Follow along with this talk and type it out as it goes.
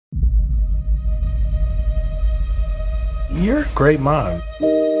You're a great mom.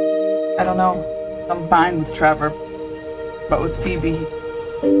 I don't know. I'm fine with Trevor, but with Phoebe,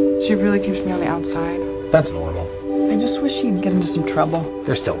 she really keeps me on the outside. That's normal. I just wish she'd get into some trouble.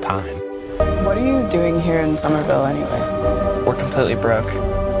 There's still time. What are you doing here in Somerville anyway? We're completely broke,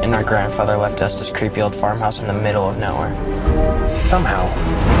 and our grandfather left us this creepy old farmhouse in the middle of nowhere. Somehow,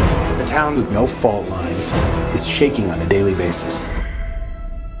 the town with no fault lines is shaking on a daily basis.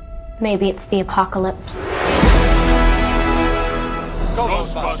 Maybe it's the apocalypse.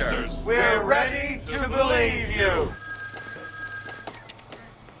 Ghostbusters, we're ready to believe you.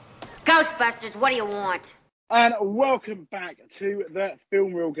 Ghostbusters, what do you want? And welcome back to the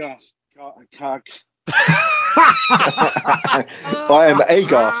Film Reel Gus. I am a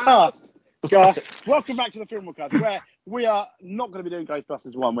Gus. Gus, welcome back to the Film Reel Gus, where we are not going to be doing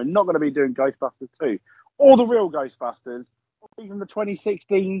Ghostbusters 1, we're not going to be doing Ghostbusters 2, or the real Ghostbusters, or even the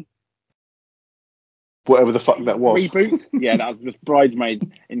 2016... whatever the fuck that was. Reboot? Yeah, that was just Bridesmaids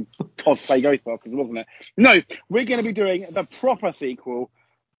in cosplay Ghostbusters, wasn't it? No, we're going to be doing the proper sequel,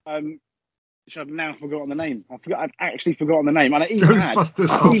 which I've now forgotten the name. I've actually forgotten the name. And I even Ghostbusters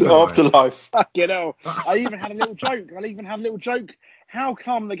Afterlife. Fucking hell. I even had a little joke. How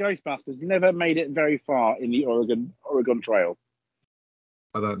come the Ghostbusters never made it very far in the Oregon Trail?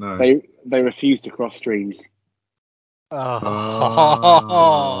 I don't know. They refused to cross streams.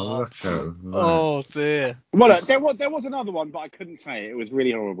 Oh, look at that. Oh dear. Well, there was another one, but I couldn't say it. It was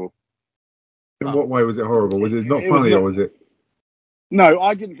really horrible. In what way was it horrible? Was it not funny, or was it? No,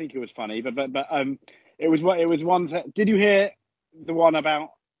 I didn't think it was funny, but it was one. Did you hear the one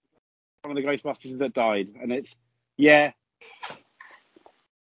about one of the Ghostbusters that died? And it's I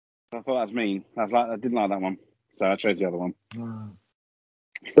thought that was mean. I didn't like that one, so I chose the other one.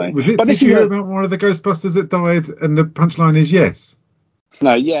 So, was it? Did you hear about one of the Ghostbusters that died? And the punchline is yes.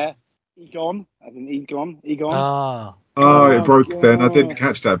 No, yeah, Egon, as in Egon. It broke then. I didn't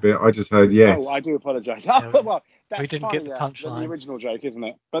catch that bit. I just heard yes. Oh, I do apologise. Well, that's we didn't get the punchline. The original joke, isn't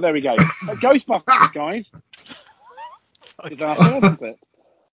it? But there we go. Ghostbusters, guys. Is our fourth, isn't it?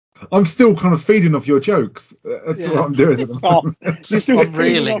 I'm still kind of feeding off your jokes. That's what I'm doing at the moment. You're still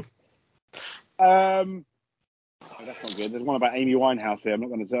really. Oh, that's not good. There's one about Amy Winehouse here. I'm not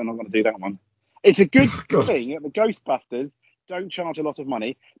going to do that one. It's a good thing that the Ghostbusters don't charge a lot of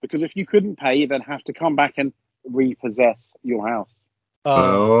money, because if you couldn't pay, then have to come back and repossess your house.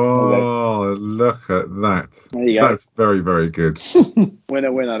 Oh, look at that. There you go. That's very, very good.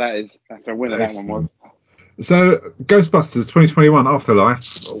 Winner, that's a winner. Excellent. That one was. So, Ghostbusters 2021 Afterlife.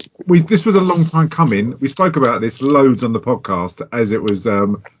 This was a long time coming. We spoke about this loads on the podcast as it was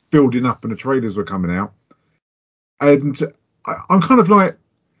building up and the trailers were coming out. And I'm kind of like,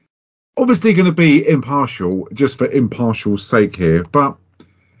 obviously going to be impartial, just for impartial's sake here. But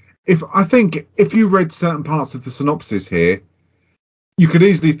if you read certain parts of the synopsis here, you could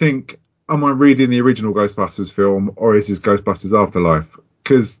easily think, am I reading the original Ghostbusters film, or is this Ghostbusters Afterlife?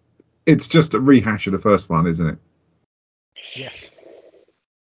 Because it's just a rehash of the first one, isn't it?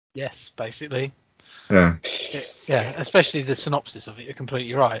 Yes, basically. Yeah. Yeah, especially the synopsis of it. You're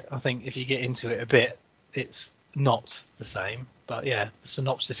completely right. I think if you get into it a bit, it's not the same. But yeah, the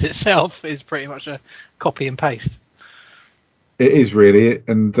synopsis itself is pretty much a copy and paste. It is really.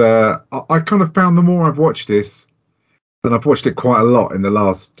 And I kind of found the more I've watched this, and I've watched it quite a lot in the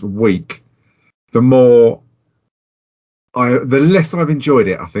last week, the less I've enjoyed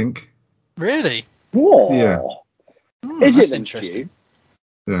it, I think. Really? Whoa. Yeah. Is it then interesting?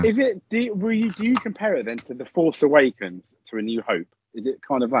 Yeah. Is it? Do you compare it then to The Force Awakens to A New Hope? Is it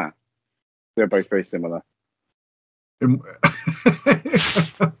kind of that? They're both very similar. In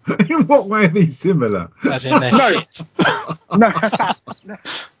what way are these similar? As in they're shit.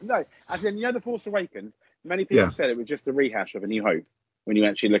 No. As in, The Force Awakens. Many people said it was just a rehash of A New Hope when you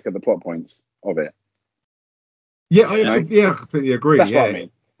actually look at the plot points of it. Yeah, I completely agree. That's what I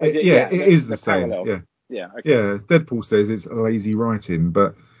mean. It is the same. Parallel. Yeah. Yeah. Okay. Yeah. Deadpool says it's lazy writing,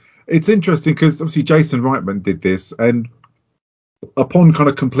 but it's interesting because obviously Jason Reitman did this, and upon kind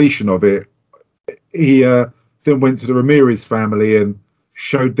of completion of it, he then went to the Ramirez family and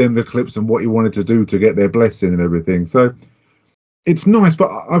showed them the clips and what he wanted to do to get their blessing and everything. So it's nice, but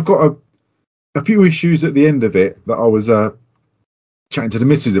I've got a few issues at the end of it that I was chatting to the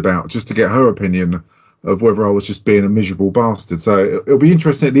missus about, just to get her opinion of whether I was just being a miserable bastard. So it'll be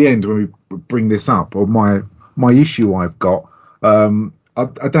interesting at the end when we bring this up, or my issue I've got. I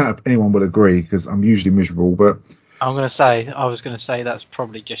doubt if anyone will agree, because I'm usually miserable, but I was going to say that's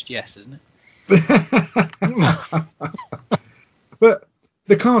probably just yes, isn't it? But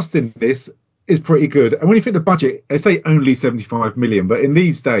the cast in this is pretty good. And when you think the budget, they say only 75 million, but in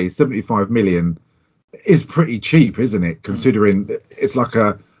these days, 75 million is pretty cheap, isn't it? Considering it's like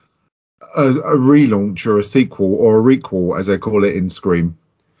a relaunch or a sequel or a requel, as they call it in Scream.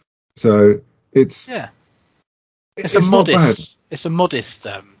 So it's it's a modest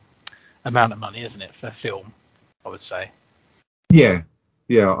amount of money, isn't it, for film? I would say. Yeah,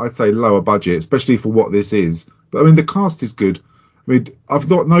 I'd say lower budget, especially for what this is. But I mean, the cast is good. I mean, I've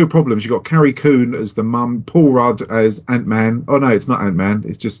got no problems. You've got Carrie Coon as the mum, Paul Rudd as Ant-Man. Oh no, it's not Ant-Man.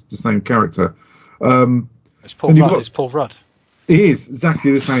 It's just the same character. It's Paul Rudd. It's Paul Rudd. He is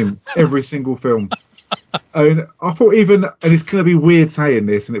exactly the same every single film. And I thought and it's going to be weird saying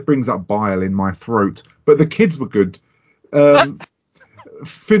this, and it brings up bile in my throat, but the kids were good.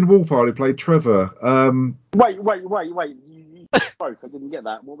 Finn Wolfhard, who played Trevor. Wait. You spoke. I didn't get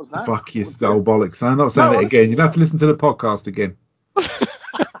that. What was that? Fuck you, old bollocks. I'm not saying it again. You'd have to listen to the podcast again.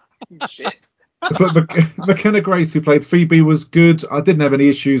 Shit. But McKenna Grace, who played Phoebe, was good. I didn't have any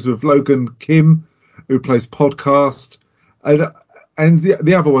issues with Logan Kim, who plays Podcast. And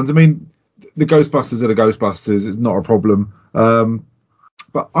the other ones, I mean, the Ghostbusters are the Ghostbusters. It's not a problem.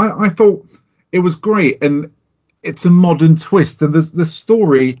 But I thought it was great. And it's a modern twist. And the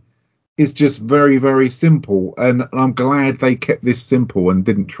story is just very, very simple. And I'm glad they kept this simple and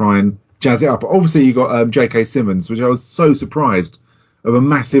didn't try and jazz it up. Obviously, you got J.K. Simmons, which I was so surprised of a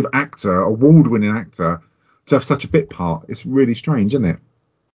massive actor, award-winning actor, to have such a bit part. It's really strange, isn't it?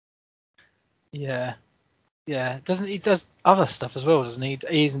 Yeah. He does other stuff as well, doesn't he?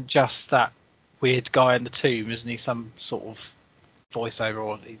 He isn't just that weird guy in the tomb, isn't he? Some sort of voiceover,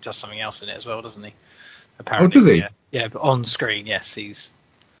 or he does something else in it as well, doesn't he? Apparently. Oh, does he? Yeah, but on screen, yes, he's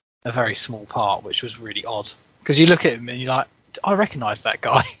a very small part, which was really odd. Because you look at him and you're like, I recognise that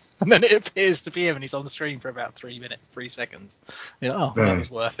guy. And then it appears to be him, and he's on the screen for about 3 seconds. You're like, that was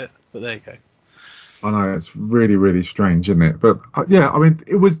worth it. But there you go. I know, it's really, really strange, isn't it? But I mean,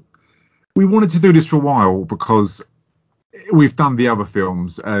 we wanted to do this for a while because we've done the other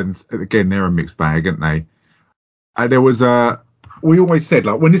films, and again, they're a mixed bag, aren't they? And there was we always said,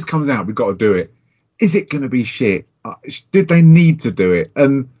 like, when this comes out, we've got to do it. Is it going to be shit? Did they need to do it?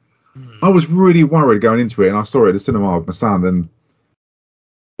 And I was really worried going into it, and I saw it at the cinema with my son, and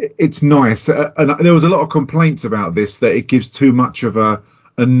it's nice. And there was a lot of complaints about this, that it gives too much of a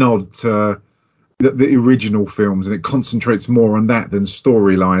nod to the original films, and it concentrates more on that than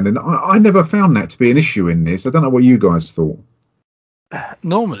storyline. And I never found that to be an issue in this. I don't know what you guys thought.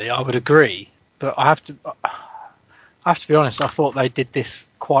 Normally, I would agree, but I have to be honest. I thought they did this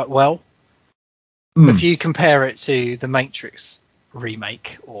quite well. If you compare it to the Matrix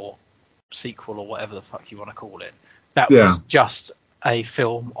remake or sequel or whatever the fuck you want to call it, that was just a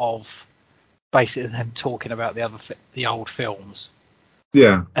film of basically them talking about the old films.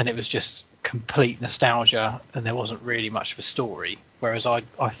 Yeah. And it was just complete nostalgia, and there wasn't really much of a story. Whereas I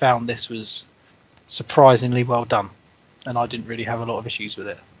found this was surprisingly well done, and I didn't really have a lot of issues with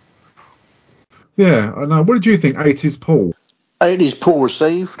it. Yeah, I know. What did you think, 80s Paul? 80s Paul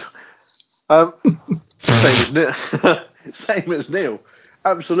received. Same as Neil.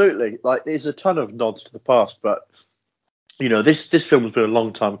 Absolutely. Like, there's a ton of nods to the past, but you know, this film has been a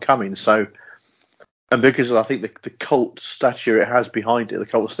long time coming. So, and because I think the cult stature it has behind it, the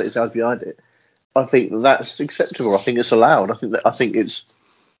cult status it has behind it, I think that's acceptable. I think it's allowed. I think it's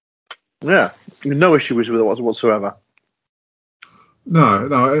no issues with it whatsoever.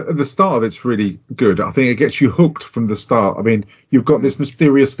 No, at the start of it's really good. I think it gets you hooked from the start. I mean, you've got this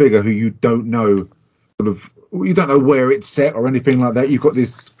mysterious figure who you don't know, you don't know where it's set or anything like that. You've got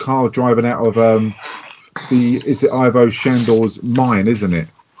this car driving out of is it Ivo Shandor's mine, isn't it?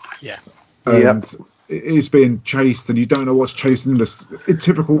 Yeah. And it's being chased, and you don't know what's chasing him. In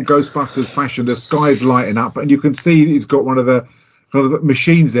typical Ghostbusters fashion, the sky's lighting up, and you can see he's got one of the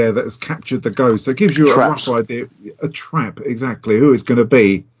machines there that has captured the ghost. So it gives you a rough idea. A trap, exactly, who it's going to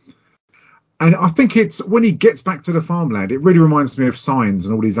be. And I think it's when he gets back to the farmland, it really reminds me of Signs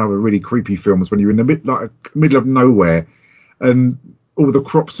and all these other really creepy films when you're in the middle of nowhere and all the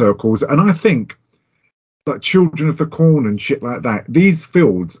crop circles. And I think like Children of the Corn and shit like that, these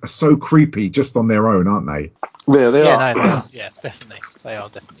fields are so creepy just on their own, aren't they? Yeah, they are. No, yeah, definitely. They are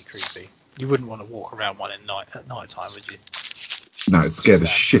definitely creepy. You wouldn't want to walk around one at night time, would you? No, it'd scare the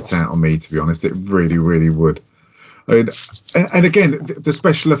shit out of me, to be honest. It really, really would. And again, the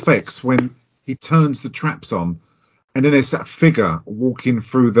special effects when he turns the traps on, and then there's that figure walking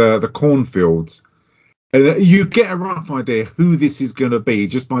through the cornfields, and you get a rough idea who this is going to be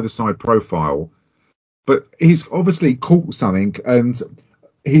just by the side profile. But he's obviously caught something, and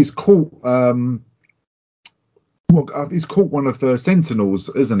he's caught he's caught one of the Sentinels,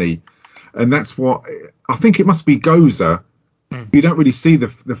 isn't he? And that's what I think it must be Gozer. You don't really see the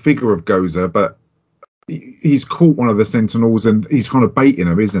figure of Gozer, but he's caught one of the Sentinels and he's kind of baiting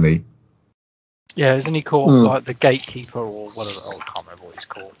him, isn't he? Yeah, isn't he called like the gatekeeper or whatever? Oh, I can't remember what he's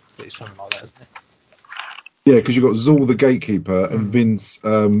called, but it's something like that, isn't it? Yeah, because you've got Zool the gatekeeper and Vince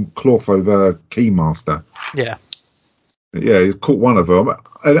Clortho the keymaster. Yeah. Yeah, he's caught one of them,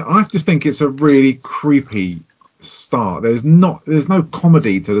 and I just think it's a really creepy start. There's no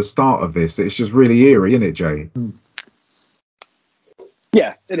comedy to the start of this. It's just really eerie, isn't it, Jay?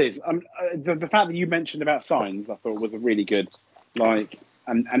 Yeah, it is. The fact that you mentioned about signs, I thought was a really good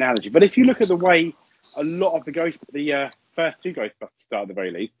analogy. But if you look at the way a lot of the first two Ghostbusters start, at the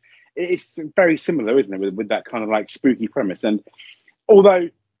very least, it's very similar, isn't it, with that kind of like spooky premise. And although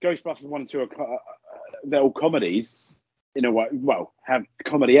Ghostbusters 1 and 2 are they're all comedies in a way, well, have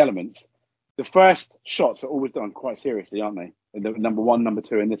comedy elements, the first shots are always done quite seriously, aren't they? The number 1, number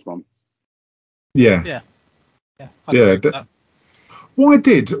 2 in this one. Yeah.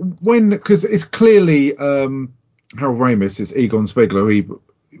 Because it's clearly Harold Ramis, it's Egon Spengler,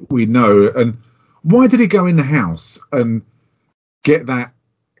 we know, and why did he go in the house and get that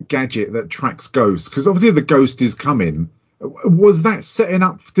gadget that tracks ghosts? Because obviously the ghost is coming. Was that setting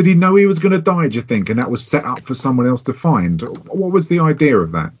up? Did he know he was going to die, do you think, and that was set up for someone else to find? What was the idea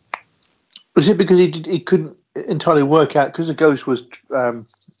of that? Was it because he couldn't entirely work out, because the ghost was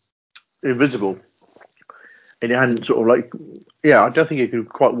invisible, and he hadn't sort of like, I don't think he could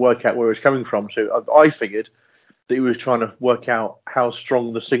quite work out where it was coming from. So I figured that he was trying to work out how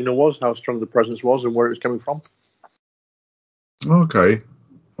strong the signal was, how strong the presence was, and where it was coming from. Okay,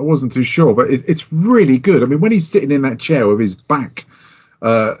 I wasn't too sure, but it's really good. I mean, when he's sitting in that chair with his back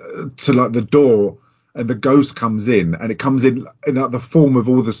to like the door, and the ghost comes in, and it comes in like the form of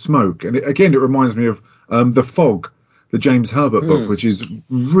all the smoke, and it reminds me of The Fog, the James Herbert book, which is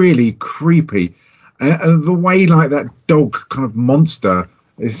really creepy. And the way like that dog kind of monster,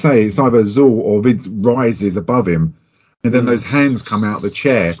 they say it's either Zool or Vince rises above him, and then those hands come out the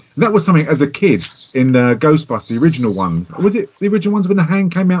chair. And that was something as a kid in Ghostbusters, the original ones. Was it the original ones when the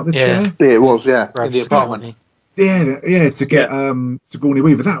hand came out the chair? Yeah, it was. Yeah, in the apartment. Yeah, to get Sigourney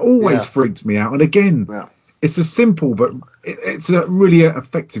Weaver. That always freaked me out. And again, it's a simple, but it's a really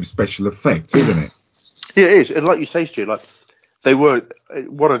effective special effect, isn't it? Yeah, it is. And like you say, Stu, like they were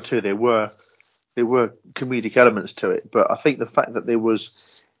 1 and 2, there were comedic elements to it, but I think the fact that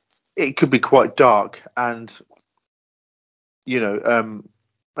it could be quite dark, and and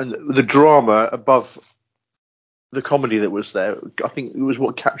the drama above the comedy that was there, I think it was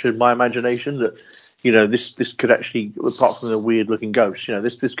what captured my imagination. That this could actually, apart from the weird looking ghost,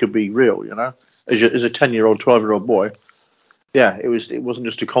 this could be real. As a 10-year-old, 12-year-old boy, it wasn't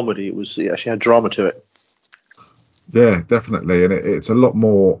just a comedy. It actually had drama to it. Yeah, definitely, and it's a lot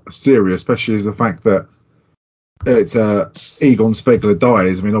more serious, especially as the fact that it's Egon Spengler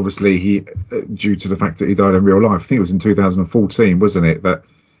dies. I mean, obviously he, due to the fact that he died in real life. I think it was in 2014, wasn't it? That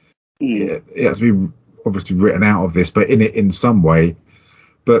it has to be obviously written out of this, but in some way.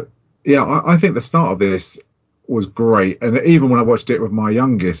 But yeah, I think the start of this was great, and even when I watched it with my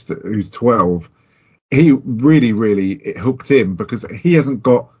youngest, who's 12, he really it hooked him, because he hasn't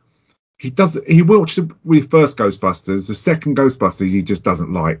got. He watched the first Ghostbusters, the second Ghostbusters he just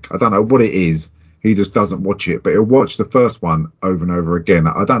doesn't like. I don't know what it is. He just doesn't watch it, but he'll watch the first one over and over again.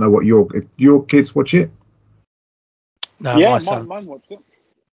 I don't know if your kids watch it. No, mine watched it.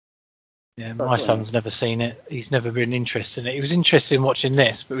 Yeah, my son's never seen it. He's never been interested in it. He was interested in watching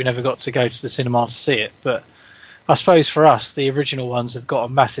this, but we never got to go to the cinema to see it. But I suppose for us, the original ones have got a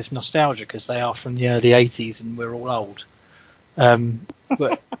massive nostalgia because they are from the early 80s and we're all old.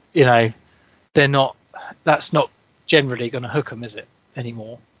 But they're not. That's not generally going to hook them, is it,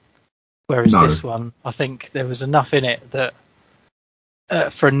 anymore? Whereas this one, I think there was enough in it that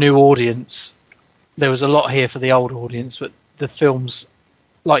for a new audience, there was a lot here for the old audience. But the film's,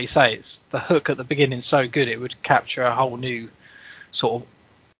 like you say, it's the hook at the beginning is so good it would capture a whole new sort of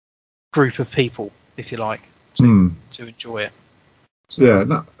group of people, if you like, to enjoy it. So, yeah,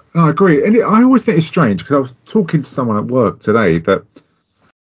 no, I agree. And I always think it's strange, because I was talking to someone at work today that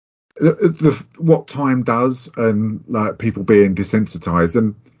what time does, and like people being desensitized,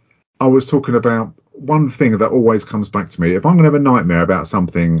 and I was talking about one thing that always comes back to me. If I'm going to have a nightmare about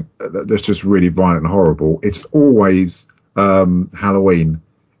something that's just really violent and horrible, it's always Halloween.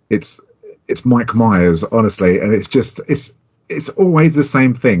 It's Mike Myers, honestly, and it's always the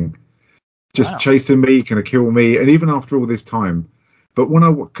same thing, just chasing me, gonna kill me, and even after all this time. But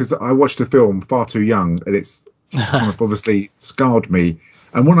because I watched the film far too young, and it's kind of obviously scarred me.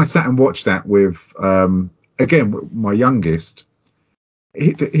 And when I sat and watched that with again my youngest,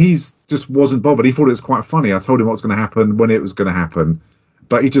 he's just wasn't bothered. He thought it was quite funny. I told him what was going to happen when it was going to happen,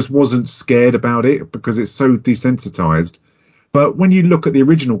 but he just wasn't scared about it because it's so desensitized. But when you look at the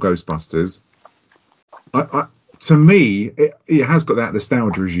original Ghostbusters, to me, it has got that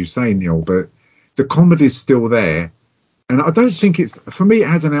nostalgia, as you say, Neil, but the comedy's still there. And I don't think for me, it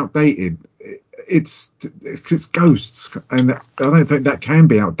hasn't outdated. It's ghosts, and I don't think that can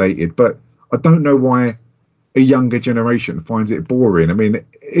be outdated, but I don't know why a younger generation finds it boring. I mean,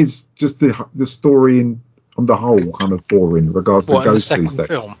 it's just the story on the whole kind of boring in regards to ghosts these days.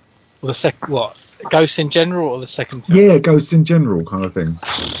 Film? Or what? Ghosts in general or the second film? Yeah, ghosts in general kind of thing.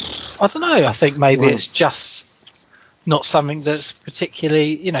 I don't know. I think maybe it's just not something that's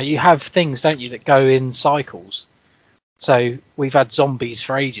particularly, you have things, don't you, that go in cycles. So we've had zombies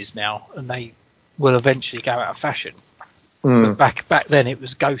for ages now, and they will eventually go out of fashion. But back then it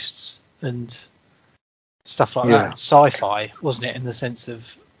was ghosts and stuff like that. Sci-fi, wasn't it, in the sense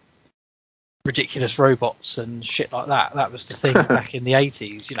of ridiculous robots and shit like that. That was the thing back in the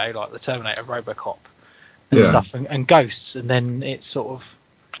 80s, like the Terminator, Robocop and stuff, and ghosts. And then it sort of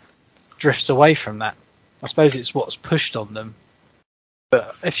drifts away from that. I suppose it's what's pushed on them.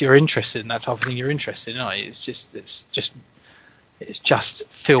 But if you're interested in that type of thing, you're interested in it. It's just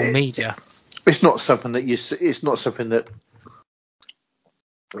film media. It's not something that it's not something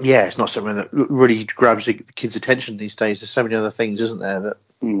that really grabs the kids' attention these days. There's so many other things, isn't there, that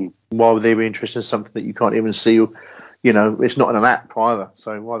why would they be interested in something that you can't even see? It's not in an app either.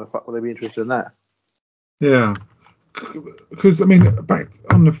 So why the fuck would they be interested in that? Yeah. Because, I mean, back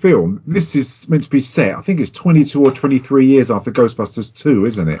on the film, this is meant to be set, I think it's 22 or 23 years after Ghostbusters 2,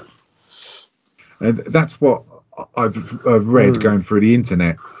 isn't it? And that's what I've read going through the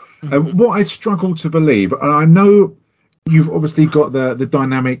internet. And what I struggle to believe, and I know you've obviously got the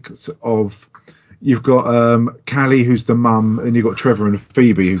dynamics of, you've got Callie, who's the mum, and you've got Trevor and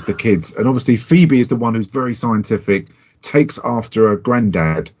Phoebe, who's the kids. And obviously Phoebe is the one who's very scientific, takes after her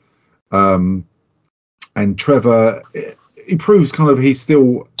granddad. And Trevor, he proves kind of he's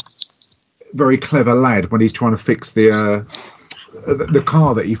still a very clever lad when he's trying to fix the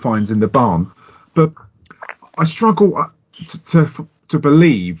car that he finds in the barn. But I struggle to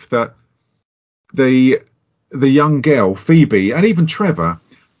believe that the young girl, Phoebe, and even Trevor,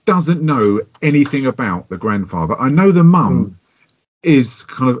 doesn't know anything about the grandfather. I know the mum is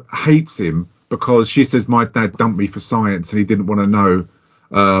kind of hates him because she says my dad dumped me for science and he didn't want to know.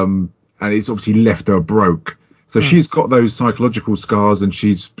 And it's obviously left her broke. So she's got those psychological scars and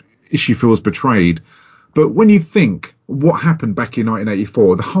she feels betrayed. But when you think what happened back in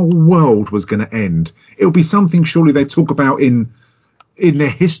 1984, the whole world was going to end. It'll be something surely they talk about in their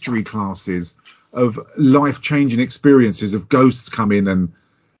history classes of life-changing experiences of ghosts coming and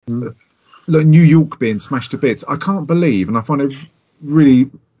like New York being smashed to bits. I can't believe, and I find it really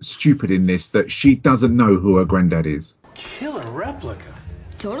stupid in this, that she doesn't know who her granddad is. Killer replica.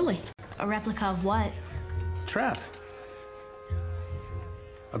 Totally. A replica of what? Trap.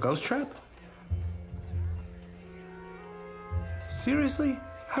 A ghost trap? Seriously?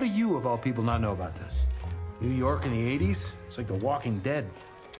 How do you, of all people, not know about this? New York in the 80s? It's like The Walking Dead.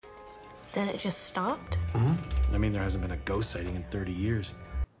 Then it just stopped? I mean, there hasn't been a ghost sighting in 30 years.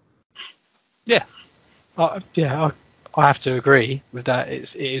 Yeah. I have to agree with that.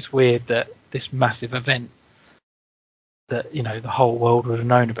 It is weird that this massive event that the whole world would have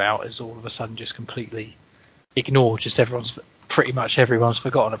known about is all of a sudden just completely ignored. Just pretty much everyone's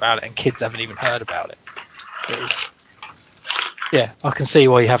forgotten about it, and kids haven't even heard about it. I can see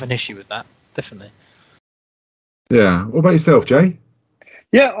why you have an issue with that, definitely. Yeah. What about yourself, Jay?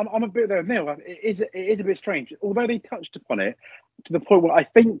 Yeah, I'm a bit there, Neil. It is a bit strange, although they touched upon it to the point where I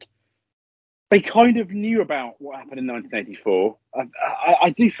think they kind of knew about what happened in 1984.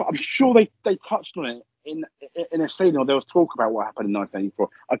 I'm sure they touched on it in a scene, or there was talk about what happened in 1984.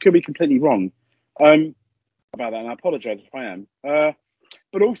 I could be completely wrong about that, and I apologise if I am.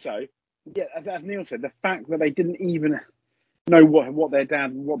 But also, yeah, as Neil said, the fact that they didn't even know what their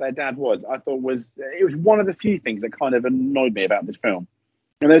dad was, I thought was one of the few things that kind of annoyed me about this film.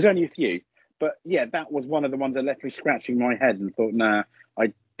 And there's only a few, but yeah, that was one of the ones that left me scratching my head and thought, nah,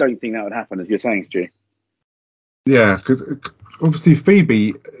 I don't think that would happen, as you're saying, Stu. Yeah, because obviously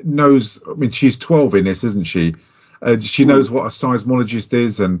Phoebe knows. I mean, she's 12 in this, isn't she? She knows what a seismologist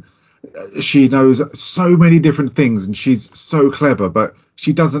is, and she knows so many different things, and she's so clever. But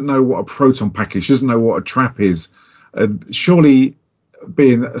she doesn't know what a proton package. She doesn't know what a trap is. Surely,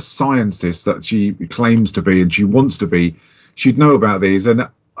 being a scientist that she claims to be and she wants to be, she'd know about these. And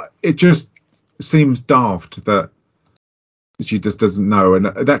it just seems daft that she just doesn't know, and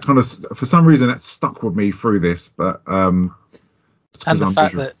that kind of, for some reason, that stuck with me through this. But and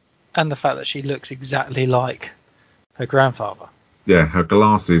the fact that she looks exactly like her grandfather. her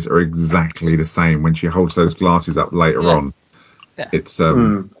glasses are exactly the same when she holds those glasses up later on. Yeah. It's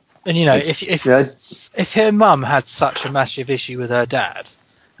and if her mum had such a massive issue with her dad,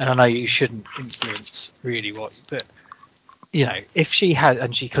 and I know you shouldn't influence really but if she had,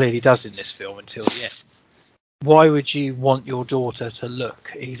 and she clearly does in this film until the end, why would you want your daughter to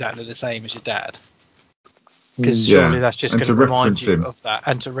look exactly the same as your dad? Because surely that's just going to remind you of that,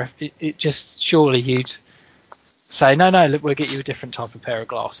 and it just surely you'd say no, look, we'll get you a different type of pair of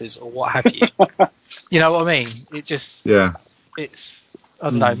glasses or what have you. You know what I mean? It just it's I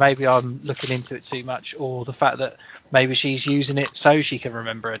don't know. Maybe I'm looking into it too much, or the fact that maybe she's using it so she can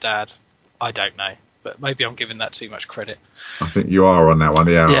remember her dad. I don't know, but maybe I'm giving that too much credit. I think you are on that one.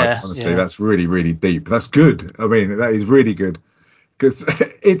 Honestly, that's really, really deep. That's good. I mean, that is really good. Because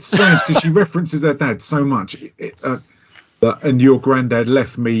it's strange because she references her dad so much. And your granddad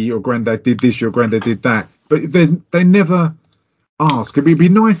left me, your granddad did this, your granddad did that. But they never ask. It'd be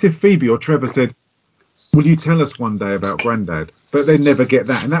nice if Phoebe or Trevor said, will you tell us one day about granddad? But they never get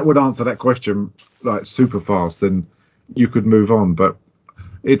that. And that would answer that question like super fast and you could move on. But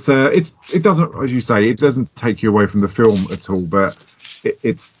it doesn't, as you say, it doesn't take you away from the film at all. But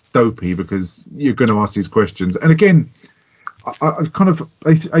it's dopey because you're going to ask these questions. And again,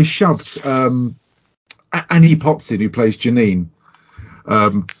 I shoved Annie Potts in, who plays Janine,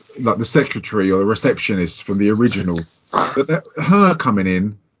 like the secretary or the receptionist from the original. But her coming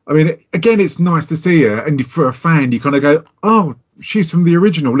in, I mean, again, it's nice to see her, and for a fan, you kind of go, "Oh, she's from the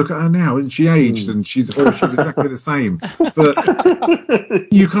original. Look at her now, isn't she aged?" And she's exactly the same.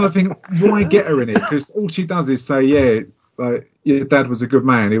 But you kind of think, why get her in it? Because all she does is say, "Yeah, like, your dad was a good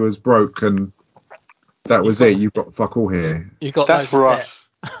man. He was broke, and that was it. You've got fuck all here." That's for us.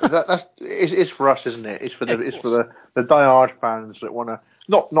 It's for us, isn't it? It's for the diehard fans that want to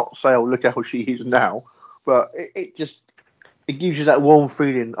not say, "Oh, look how she is now," but it gives you that warm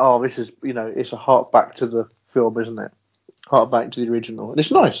feeling. Oh, this is it's a heart back to the film, isn't it? Heart back to the original, and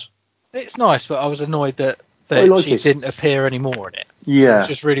it's nice. It's nice, but I was annoyed that she didn't appear anymore in it. Yeah, it's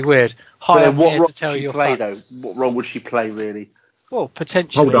just really weird. Hi, I'm here to tell you play though. What role would she play really? Well,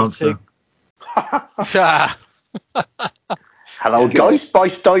 potentially. Hold answer. Hello,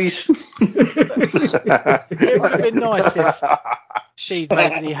 Ghostbusters. It would have been nice if she'd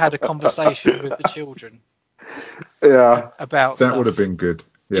maybe had a conversation with the children. Yeah, about that stuff. Would have been good.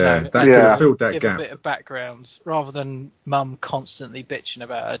 That could have filled that give gap. A bit of background rather than mum constantly bitching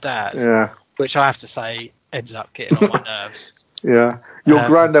about her dad. Yeah, which I have to say ended up getting on my nerves. Yeah, your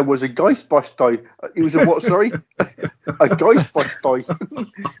granddad was a Ghostbuster. He was a what? Sorry, a Ghostbuster.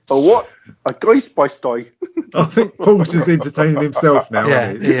 A what? A Ghostbuster. I think Paul's just entertaining himself now.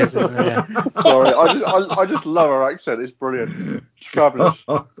 Yeah, isn't he? he is. Isn't he? Yeah. Sorry, I just love her accent. It's brilliant. It's fabulous.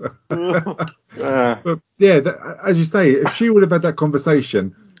 But as you say, if she would have had that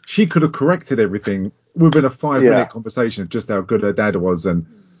conversation, she could have corrected everything within a 5-minute conversation of just how good her dad was and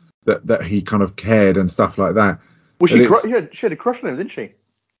that he kind of cared and stuff like that. Well, she had a crush on him, didn't she?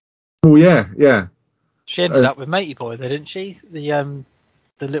 Well, yeah. She ended up with Matey Boy, though, didn't she? The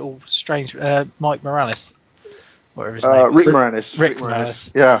little strange Mike Morales, whatever his name is. Rick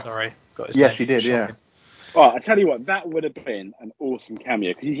Moranis. Yeah. Sorry, got his name. She did. Shocking. Yeah. Oh, I tell you what, that would have been an awesome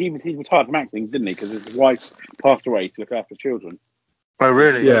cameo because he retired from acting, didn't he? Because his wife passed away to look after children. Oh,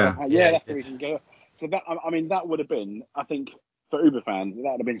 really? Yeah. That's the reason. So that that would have been, I think, for Uber fans, that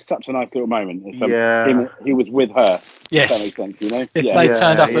would have been such a nice little moment if he was with her. Yes. If that makes sense, you know? If they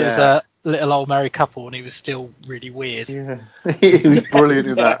turned up as a little old married couple and he was still really weird. Yeah. He was brilliant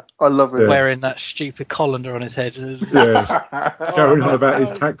in that. I love it. Wearing that stupid colander on his head. Yeah. Going on about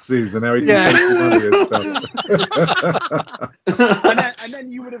his taxes and how he can save money and stuff. and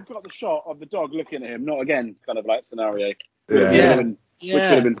then you would have got the shot of the dog looking at him, not again kind of like scenario. Yeah. Which would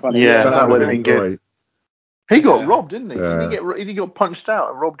have been funny. Yeah, that would have been good. He got robbed, didn't he? Yeah. He got punched out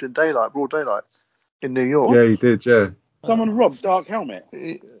and robbed in broad daylight, in New York. Yeah, he did. Yeah. Someone robbed Dark Helmet.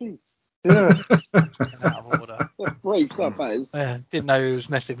 Yeah. Out of order. That's great stuff, that is. Yeah, didn't know he was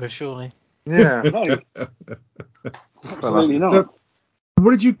messing with Shawnee. Yeah. No. Absolutely not. So,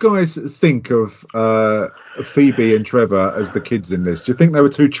 what did you guys think of Phoebe and Trevor as the kids in this? Do you think they were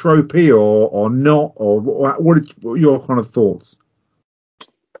too tropey or not? Or what were your kind of thoughts?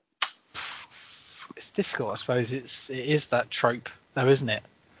 It's difficult, I suppose. It is that trope, though, isn't it?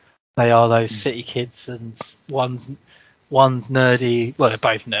 They are those city kids, and one's nerdy. Well, they're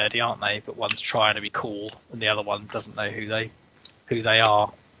both nerdy, aren't they? But one's trying to be cool, and the other one doesn't know who they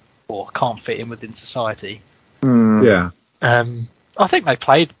are, or can't fit in within society. Yeah. I think they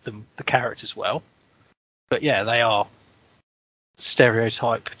played the characters well, but yeah, they are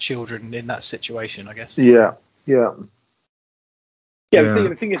stereotype children in that situation, I guess. Yeah. Yeah. Yeah,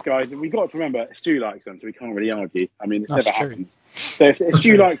 the thing is, guys, we've got to remember Stu likes them, so we can't really argue. I mean, it's That's never true. happens. So if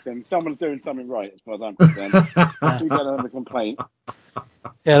Stu likes them, someone's doing something right, as far as I'm concerned. We don't have a complaint.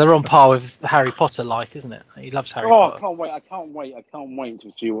 Yeah, they're on par with Harry Potter, isn't it? He loves Harry Potter. I can't wait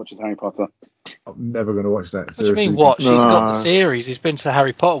until Stu watches Harry Potter. I'm never going to watch that. What do you mean watch? No. He's got the series. He's been to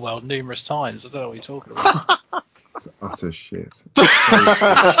Harry Potter World numerous times. I don't know what you're talking about. It's utter shit.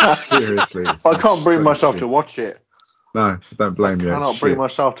 Seriously. I can't bring myself to watch it. No, don't blame me. I cannot bring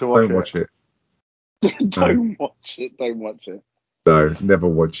myself to watch it. Don't watch it. Don't watch it. Don't watch it. No, never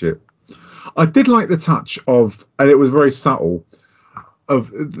watch it. I did like the touch of, and it was very subtle, of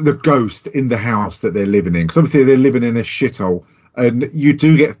the ghost in the house that they're living in. Because obviously they're living in a shithole, and you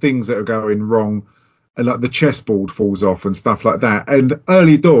do get things that are going wrong, and like the chessboard falls off and stuff like that. And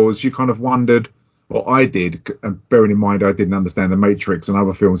early doors, you kind of wondered, or I did, and bearing in mind I didn't understand The Matrix and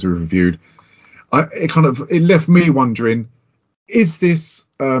other films we reviewed, it left me wondering, is this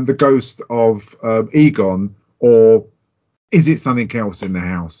the ghost of Egon, or is it something else in the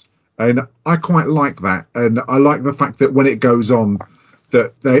house? And I quite like that, and I like the fact that when it goes on,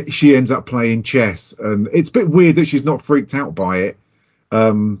 that she ends up playing chess, and it's a bit weird that she's not freaked out by it,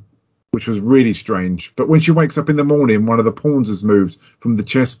 which was really strange. But when she wakes up in the morning, one of the pawns has moved from the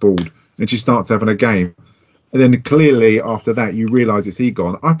chessboard, and she starts having a game. And then clearly after that, you realise it's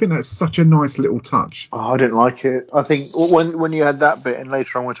Egon. I think that's such a nice little touch. Oh, I didn't like it. I think when you had that bit, and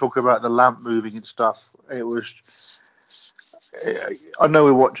later on we'll talk about the lamp moving and stuff, it was... I know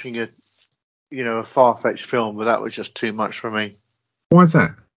we're watching a far-fetched film, but that was just too much for me. Why is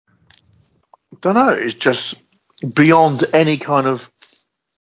that? Don't know. It's just beyond any kind of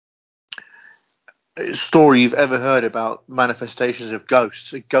story you've ever heard about manifestations of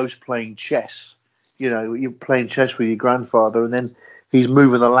ghosts. A ghost playing chess. You're playing chess with your grandfather, and then he's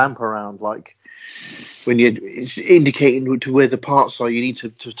moving the lamp around, like when it's indicating to where the parts are. You need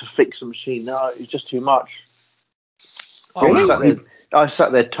to fix the machine. No, it's just too much. Really? I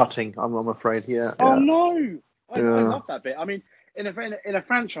sat there tutting. I'm afraid. Yeah. Oh no! I love that bit. I mean, in a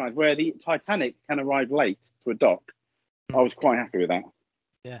franchise where the Titanic can arrive late to a dock, I was quite happy with that.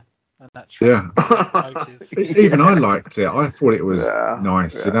 Yeah. And that's Yeah. Even I liked it. I thought it was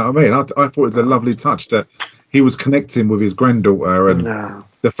nice. Yeah. You know what I mean? I thought it was a lovely touch that he was connecting with his granddaughter, and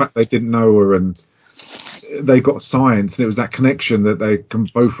the fact they didn't know her, and they got science, and it was that connection that they can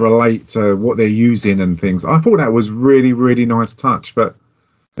both relate to what they're using and things. I thought that was really, really nice touch. But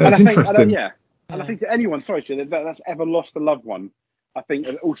it's interesting. And I think to anyone, sorry, that's ever lost a loved one, I think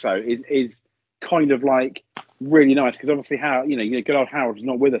also is kind of like really nice, because obviously good old Harold's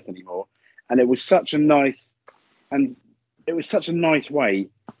not with us anymore, and it was such a nice way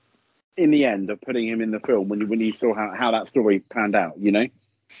in the end of putting him in the film when you saw how that story panned out, Yeah,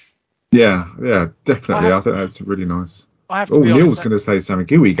 definitely. I think that's really nice. I have to be honest, Neil's going to say something.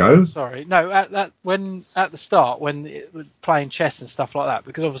 Here we go. Sorry, no. At the start, when it was playing chess and stuff like that,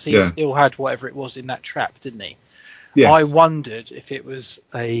 because obviously he still had whatever it was in that trap, didn't he? Yes. I wondered if it was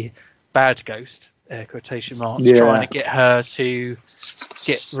a bad ghost, quotation marks, trying to get her to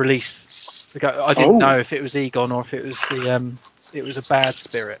get released. I didn't know if it was Egon or if it was it was a bad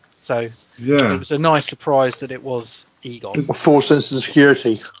spirit. So it was a nice surprise that it was Egon. A false sense of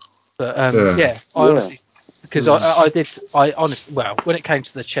security. But I honestly, because I honestly, when it came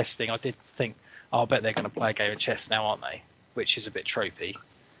to the chess thing, I did think, I bet they're going to play a game of chess now, aren't they? Which is a bit tropey.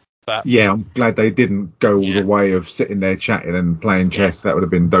 But yeah, I'm glad they didn't go all the way of sitting there chatting and playing chess. That would have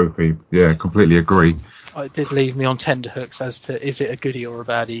been dopey. Yeah, completely agree. It did leave me on tenterhooks as to, is it a goodie or a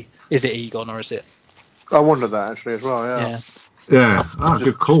baddie? Is it Egon or is it? I wondered that actually as well. Yeah.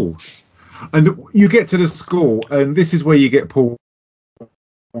 Good call. And you get to the school, and this is where you get Paul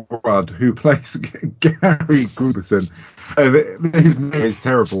Rudd, who plays Gary Gruberson. His name is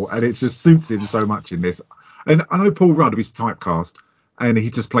terrible, and it just suits him so much in this. And I know Paul Rudd is typecast, and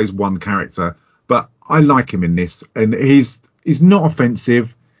he just plays one character, but I like him in this, and he's not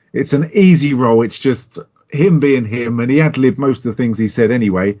offensive. It's an easy role. It's just him being him, and he ad-libbed most of the things he said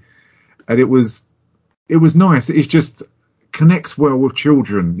anyway, and it was nice. It just connects well with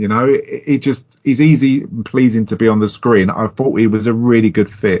children, he's easy and pleasing to be on the screen. I thought he was a really good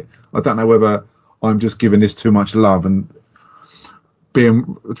fit. I don't know whether I'm just giving this too much love and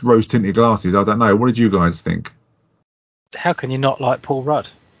being rose tinted glasses. I don't know. What did you guys think? How can you not like Paul Rudd?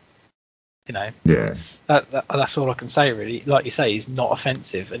 That's all I can say really. Like you say, he's not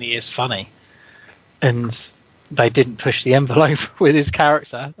offensive and he is funny, and they didn't push the envelope with his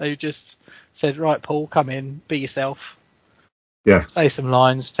character. They just said, right, Paul, come in, be yourself. Yeah. Say some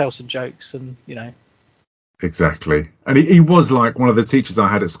lines, tell some jokes, and Exactly. And he was like one of the teachers I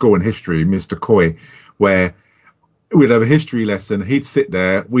had at school in history, Mr. Coy, where we'd have a history lesson. He'd sit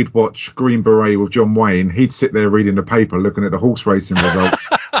there. We'd watch Green Beret with John Wayne. He'd sit there reading the paper, looking at the horse racing results.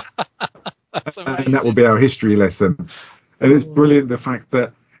 And that would be our history lesson. And it's brilliant the fact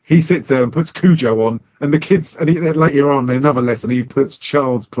that he sits there and puts Cujo on, and the kids, and later on in another lesson, he puts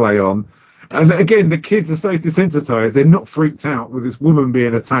Child's Play on. And again, the kids are so desensitized, they're not freaked out with this woman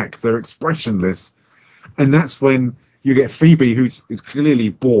being attacked. They're expressionless. And that's when you get Phoebe, who's clearly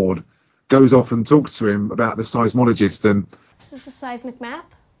bored, goes off and talks to him about the seismologist. And Is this a seismic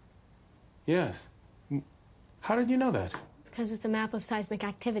map? Yes. How did you know that? Because it's a map of seismic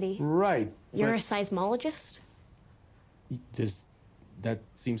activity. Right. You're a seismologist? Does that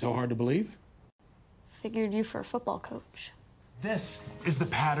seem so hard to believe? Figured you for a football coach. This is the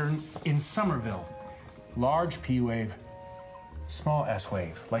pattern in Somerville. Large P wave, small S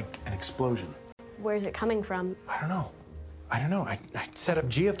wave, like an explosion. Where's it coming from? I don't know. I set up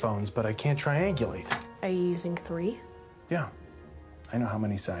geophones, but I can't triangulate. Are you using 3? Yeah. I know how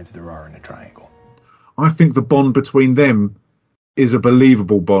many sides there are in a triangle. I think the bond between them is a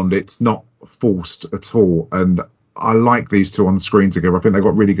believable bond. It's not forced at all. And I like these two on the screen together. I think they've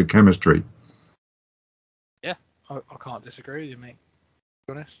got really good chemistry. Yeah, I can't disagree with you, mate.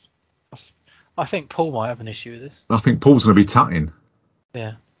 To be honest. I think Paul might have an issue with this. I think Paul's going to be tutting.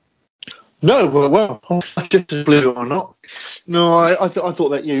 Yeah. No, well, just believe it or not. No, I thought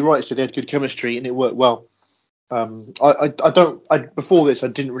that, you're right, so they had good chemistry and it worked well. Before this, I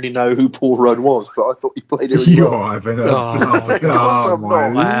didn't really know who Paul Rudd was, but I thought he played it really well. You're having oh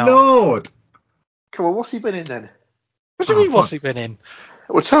my Lord. Come on, what's he been in then? What do you mean, what's he been in?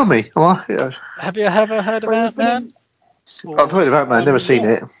 Well, tell me. Yeah. Have you ever heard of Ant-Man? I've heard of Ant-Man, never seen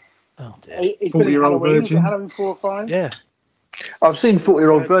it. Oh, dear. 40-year-old virgin. Halloween 4 or 5? Yeah. I've seen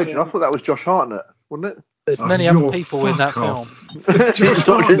 40-year-old virgin. I thought that was Josh Hartnett, wasn't it? There's many other people in that film. Josh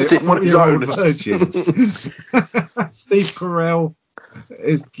Hartnett, one of his own. Virgin. Steve Carell.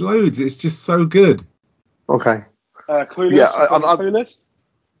 It's loads. It's just so good. Okay. Clueless. Yeah, Clueless.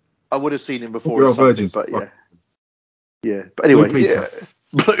 I would have seen him before. You're virgins, but yeah. But anyway, Blue Peter. Yeah.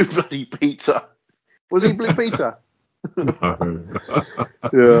 Blue bloody Peter. Was he Blue Peter? No.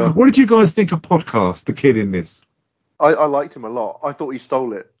 Yeah. What did you guys think of Podcast, the kid in this? I liked him a lot. I thought he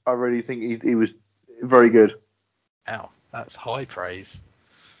stole it. I really think he was very good. Ow, that's high praise.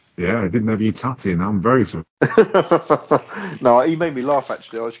 Yeah, I didn't have you tutting. I'm very sorry. No, he made me laugh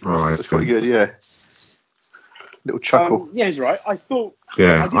actually. It was quite good. Yeah. Little chuckle. Yeah, he's right. I thought.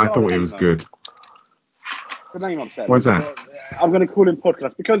 Yeah, I thought it was good. The name upset me. What's that? I'm going to call him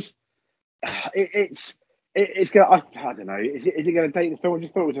Podcast because it's going. I don't know. Is it going to date the film? I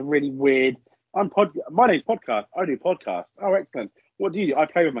just thought it was a really weird. My name's Podcast. I do podcast. Oh, excellent. What do you do? I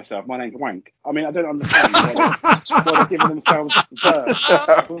play with myself. My name's Wank. I mean, I don't understand why they're giving themselves birth.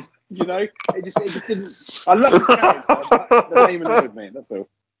 You know, it just didn't. I love the character, but the name annoyed me. That's all.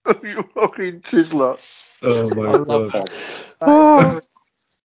 You fucking chiseler. Oh my god. Oh.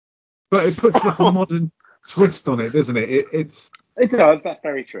 But it puts like a modern twist on it, doesn't it? It does. That's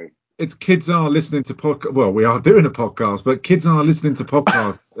very true. It's kids are listening to podcast. Well, we are doing a podcast, but kids are listening to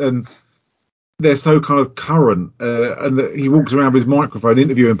podcasts and they're so kind of current. And he walks around with his microphone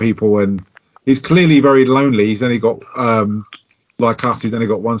interviewing people, and he's clearly very lonely. He's only got, like us, he's only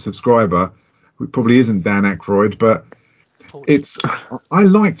got one subscriber, who probably isn't Dan Aykroyd, but I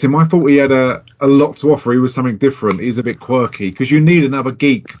liked him. I thought he had a lot to offer. He was something different. He's a bit quirky because you need another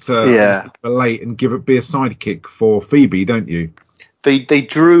geek to relate and be a sidekick for Phoebe, don't you? They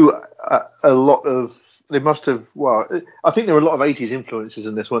drew a lot of. They must have. Well, I think there were a lot of 80s influences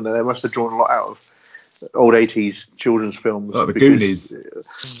in this one. They must have drawn a lot out of old 80s children's films. Like the Goonies.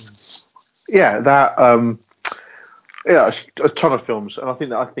 Yeah, that. Yeah, a ton of films, and I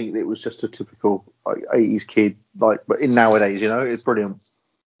think it was just a typical 80s kid, but in nowadays, it's brilliant,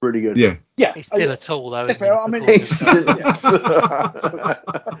 really good. Yeah. He's still a tool though. Isn't he? I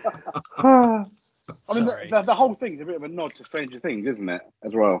mean, the whole thing's a bit of a nod to Stranger Things, isn't it?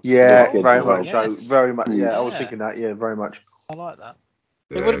 As well. Yeah, very much. Yes. So very much. Yeah, I was thinking that. Yeah, very much. I like that.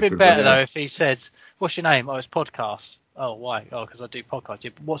 It would have been better though if he said, "What's your name?" Oh, it's Podcast. Oh, why? Oh, because I do podcasts.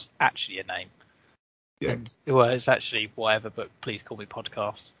 Yeah, but what's actually your name? Yeah. Well, it's actually whatever, but please call me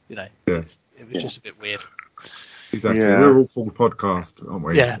Podcast. It was just a bit weird. Exactly. Yeah. We're all called Podcast, aren't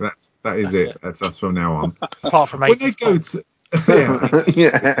we? Yeah. That is it. That's us from now on. Apart from when they go to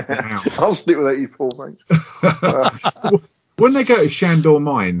I'll stick with 84, mate. When they go to Shandor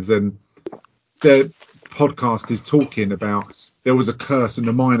Mines and the podcast is talking about there was a curse and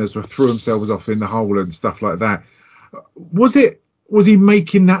the miners threw themselves off in the hole and stuff like that. Was he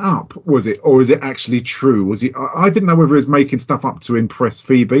making that up? Was it, or is it actually true? Was he? I didn't know whether he was making stuff up to impress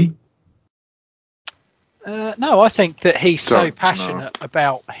Phoebe. No, I think that he's so passionate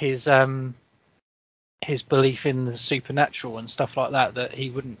about his belief in the supernatural and stuff like that he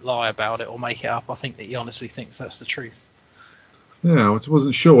wouldn't lie about it or make it up. I think that he honestly thinks that's the truth. Yeah, I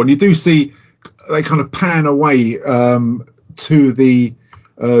wasn't sure. And you do see they kind of pan away to the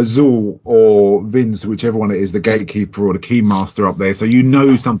Zool or Vince, whichever one it is, the gatekeeper or the keymaster up there. So you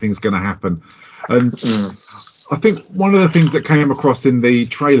know something's going to happen. And I think one of the things that came across in the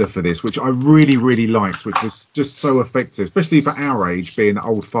trailer for this, which I really, really liked, which was just so effective, especially for our age, being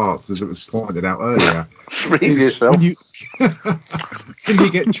old farts, as it was pointed out earlier, is when you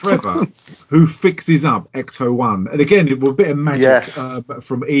get Trevor, who fixes up Ecto-1. And again, it was a bit of magic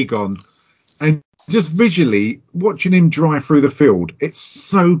from Egon. And just visually, watching him drive through the field, it's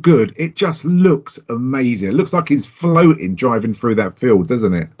so good. It just looks amazing. It looks like he's floating driving through that field,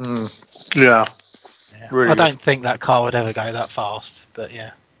 doesn't it? Yeah. Really I don't think that car would ever go that fast, but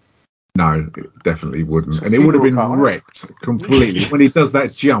yeah. No, it definitely wouldn't. And it would have been wrecked completely. When he does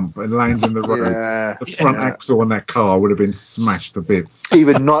that jump and lands in the road, the front axle on that car would have been smashed to bits.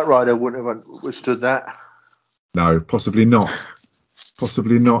 Even Knight Rider wouldn't have withstood that. No, possibly not.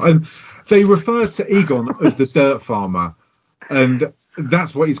 Possibly not. And they refer to Egon as the dirt farmer. And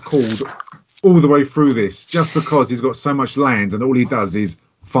that's what he's called all the way through this, just because he's got so much land and all he does is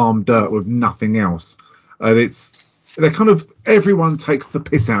farm dirt with nothing else. And they're kind of, everyone takes the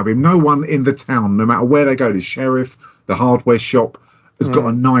piss out of him. No one in the town, no matter where they go, the sheriff, the hardware shop, has got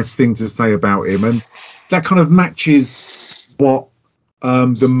a nice thing to say about him. And that kind of matches what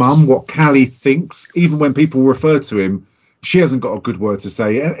the mum, what Callie thinks. Even when people refer to him, she hasn't got a good word to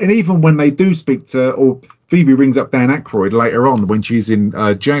say. And even when they do speak to, or Phoebe rings up Dan Aykroyd later on when she's in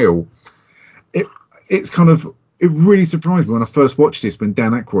jail, it's kind of, it really surprised me when I first watched this, when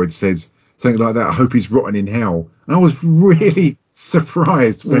Dan Aykroyd says something like that, I hope he's rotten in hell. And I was really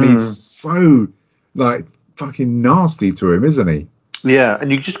surprised when he's so, like, fucking nasty to him, isn't he? Yeah,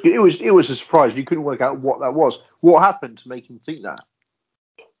 and it was a surprise. You couldn't work out what that was. What happened to make him think that?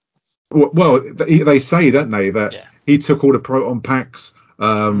 Well, they say, don't they, that he took all the proton packs,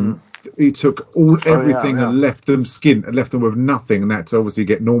 he took everything and left them skint and left them with nothing, and had to obviously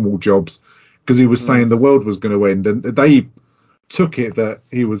get normal jobs because he was saying the world was going to end, and they took it that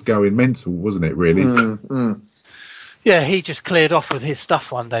he was going mental, wasn't it, really? Yeah, he just cleared off with his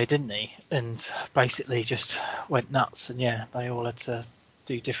stuff one day, didn't he? And basically just went nuts, and they all had to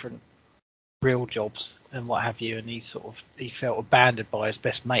do different real jobs and what have you, and he felt abandoned by his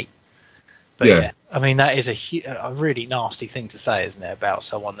best mate. But I mean, that is a really nasty thing to say, isn't it, about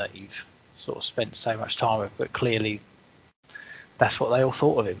someone that you've sort of spent so much time with, but clearly that's what they all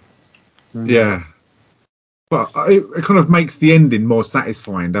thought of him. Yeah. Well, it kind of makes the ending more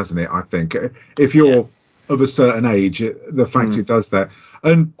satisfying, doesn't it, I think? If you're of a certain age, the fact it does that.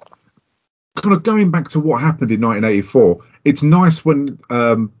 And kind of going back to what happened in 1984, it's nice when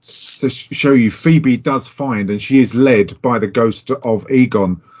to show you Phoebe does find, and she is led by the ghost of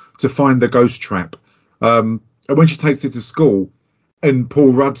Egon to find the ghost trap. And when she takes it to school and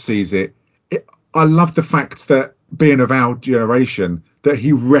Paul Rudd sees it, I love the fact that, being of our generation, that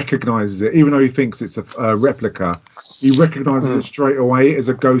he recognises it, even though he thinks it's a replica, he recognises it straight away as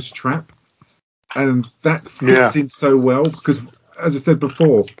a ghost trap. And that fits in so well because, as I said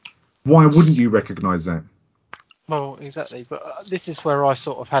before, why wouldn't you recognise that? Well, exactly. But this is where I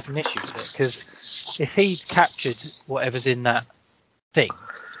sort of had an issue with it, because if he'd captured whatever's in that thing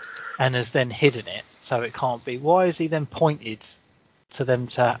and has then hidden it so it can't be, why is he then pointed to them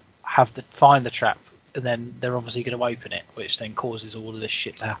to find the trap, and then they're obviously going to open it, which then causes all of this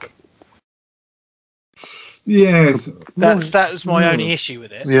shit to happen? Yes, that was my only issue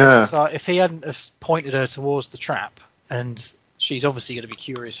with it. Yeah. So if he hadn't have pointed her towards the trap, and she's obviously going to be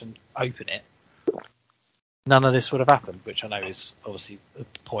curious and open it, none of this would have happened. Which I know is obviously a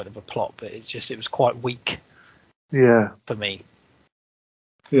point of a plot, but it was quite weak. Yeah. For me.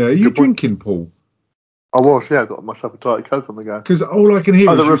 Yeah. Are you drinking, Paul? I was, I got myself a Diet Coke on the go. Because all I can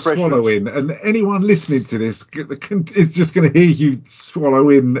hear is you swallowing, and anyone listening to this is just going to hear you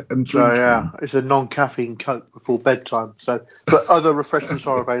swallowing and drinking. So, it's a non-caffeine Coke before bedtime. So, but other refreshments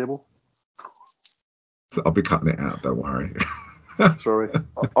are available. So I'll be cutting it out, don't worry. Sorry,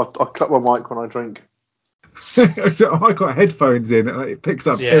 I cut my mic when I drink. So I got headphones in, and it picks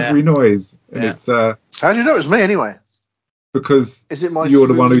up every noise. And it's how do you know it's me anyway? Because you're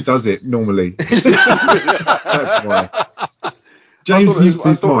the one who does it normally. That's why. James mutes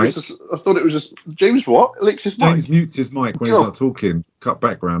his mic. I thought it was just James. What? Licks his mic. James mutes his mic when he's not talking. Cut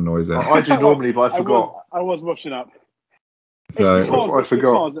background noise out. I do normally, but I forgot. I was washing up. So I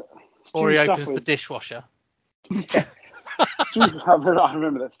forgot. Or he opens the dishwasher. I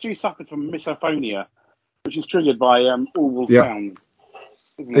remember that. Stu suffered from misophonia which is triggered by aural Yeah. sounds.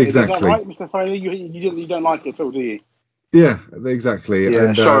 Isn't it? Exactly. Is that right, Mr. Foley? You don't like it at all, do you? Yeah, exactly. Yeah,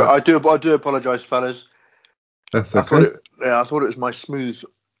 And, sorry, I do apologise, fellas. that's I okay. thought it was my smooth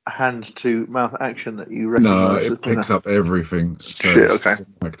hand to mouth action that you No, recognised. it picks up everything. So Shit, okay.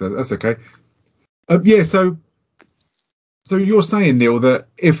 That's okay. Yeah, so you're saying, Neil, that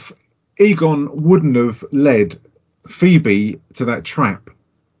if Egon wouldn't have led Phoebe to that trap,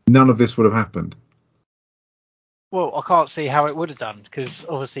 none of this would have happened. Well, I can't see how it would have done, because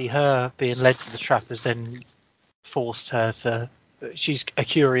obviously her being led to the trap has then forced her to. She's a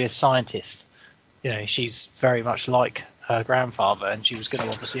curious scientist. You know, she's very much like her grandfather, and she was going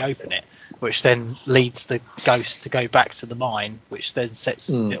to obviously open it, which then leads the ghost to go back to the mine, which then sets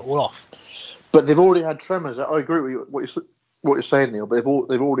it all off. But they've already had tremors. I agree with what you're saying, Neil. But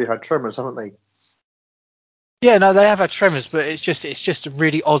they've already had tremors, haven't they? Yeah, no, they have had tremors, but it's just a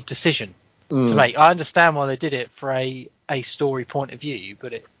really odd decision to make. I understand why they did it for a story point of view,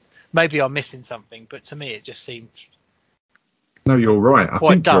 but maybe I'm missing something. But to me, it just seemed. No, you're right. I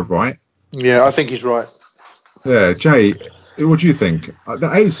think dumb. you're right. Yeah, I think he's right. Yeah, Jay, what do you think?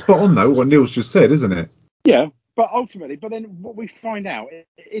 That is spot on, though, what Neil's just said, isn't it? Yeah, but then what we find out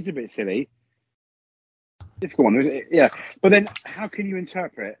is a bit silly. Difficult one, yeah. But then, how can you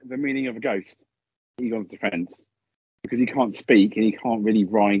interpret the meaning of a ghost? Egon's defense, because he can't speak and he can't really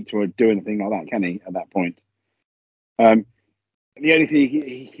write or do anything like that, can he? At that point, the only thing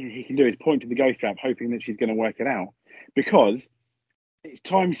he can do is point to the ghost trap, hoping that she's going to work it out, because it's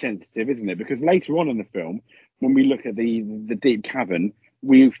time sensitive, isn't it? Because later on in the film, when we look at the deep cavern,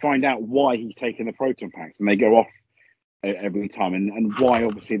 we find out why he's taken the proton packs, and they go off every time, and why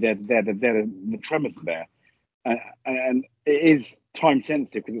obviously they're the tremors are there, and it is time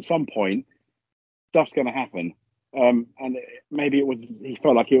sensitive because at some point stuff's going to happen, and maybe he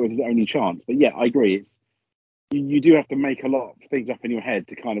felt like it was his only chance. But yeah, I agree. It's you do have to make a lot of things up in your head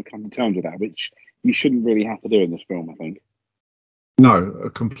to kind of come to terms with that, which you shouldn't really have to do in this film, I think.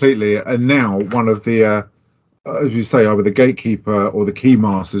 No, completely. And now one of the, as you say, either the gatekeeper or the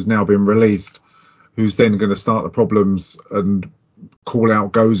keymaster has now been released, who's then going to start the problems and call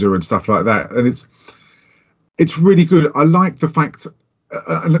out Gozer and stuff like that. And it's really good. I like the fact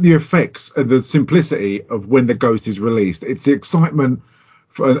and the effects and the simplicity of when the ghost is released. It's the excitement.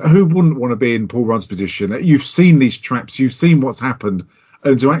 Who wouldn't want to be in Paul Rudd's position? You've seen these traps, you've seen what's happened,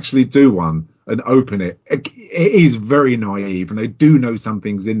 and to actually do one and open it is very naive, and they do know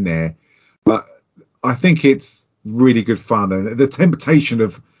something's in there. But I think it's really good fun, and the temptation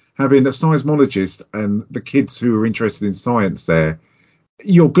of having a seismologist and the kids who are interested in science there,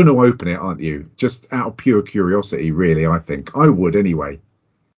 you're going to open it, aren't you? Just out of pure curiosity, really. I think I would anyway.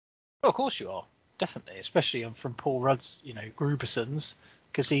 Well, of course you are, definitely, especially from Paul Rudd's, Grubesons,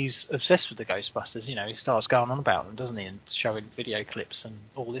 because he's obsessed with the Ghostbusters. He starts going on about them, doesn't he, and showing video clips and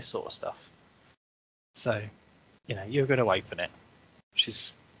all this sort of stuff. So, you're going to open it, which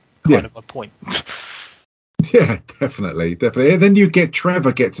is kind of my point. Yeah, definitely. And then you get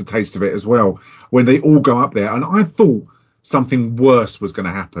Trevor gets a taste of it as well when they all go up there. And I thought something worse was going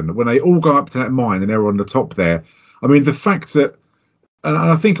to happen when they all go up to that mine and they're on the top there. I mean, the fact that, and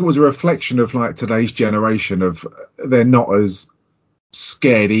I think it was a reflection of like today's generation of they're not as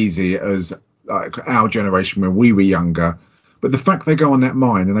scared easy as like our generation when we were younger. But the fact they go on that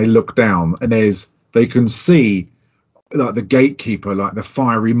mine and they look down and they can see like the gatekeeper, like the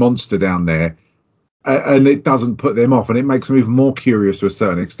fiery monster down there, and it doesn't put them off, and it makes them even more curious to a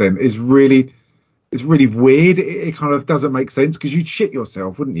certain extent. It's really weird. It kind of doesn't make sense because you'd shit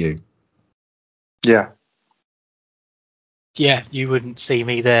yourself, wouldn't you? Yeah. Yeah, you wouldn't see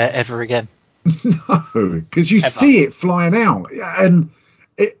me there ever again. No, because you see it flying out, and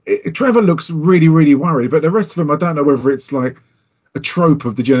Trevor looks really, really worried. But the rest of them, I don't know whether it's like a trope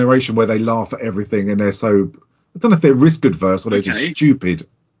of the generation where they laugh at everything and they're so. I don't know if they're risk adverse or they're just stupid.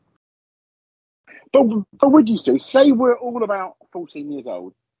 But would you still say we're all about 14 years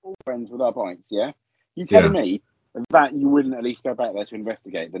old, all friends with our bikes? Yeah, you telling me that you wouldn't at least go back there to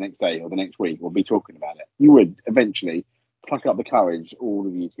investigate the next day or the next week or be talking about it? You would eventually pluck up the courage, all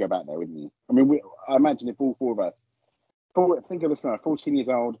of you, to go back there, wouldn't you? I mean, I imagine if all four of us, think of this now, 14 years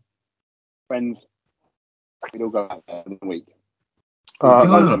old, friends, we'd all go back there in a week.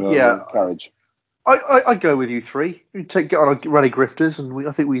 Courage. I'd go with you three. We'd get on a rally grifters, and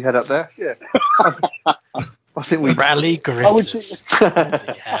I think we head up there. Yeah. I think we rally grifters.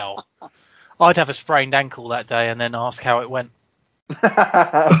 Bloody hell! I'd have a sprained ankle that day, and then ask how it went.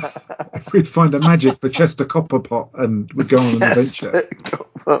 We'd find a magic for Chester Copperpot, and we'd go on an adventure.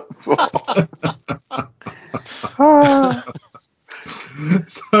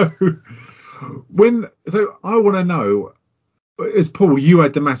 to know, as Paul, you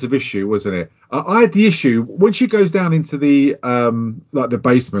had the massive issue, wasn't it? I had the issue when she goes down into the like the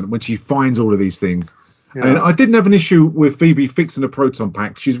basement when she finds all of these things. Yeah. And I didn't have an issue with Phoebe fixing a proton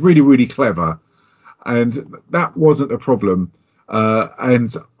pack. She's really, really clever, and that wasn't a problem.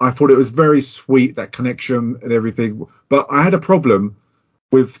 And I thought it was very sweet, that connection and everything. But I had a problem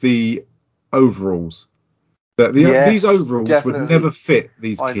with the overalls. That these overalls definitely would never fit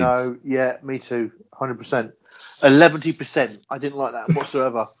these kids. I know. Yeah, me too. 100%. 11%. I didn't like that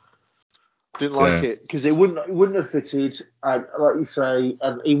whatsoever. Didn't like it because it wouldn't have fitted. And like you say,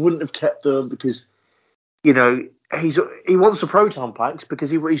 and he wouldn't have kept them because, you know, he wants the proton packs because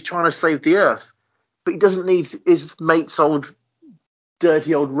he's trying to save the Earth, but he doesn't need his mate's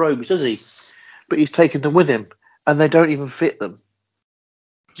dirty old robes, does he? But he's taken them with him, and they don't even fit them.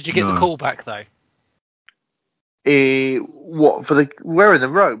 Did you get the call back though? What for the wearing the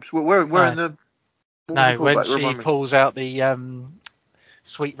robes? Wearing the. No, when she pulls out the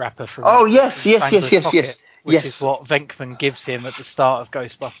sweet wrapper from. Oh yes, pocket, which is what Venkman gives him at the start of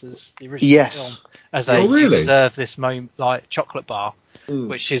Ghostbusters, the original film, as you deserve this moment, like chocolate bar,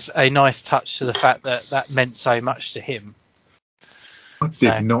 which is a nice touch to the fact that meant so much to him. I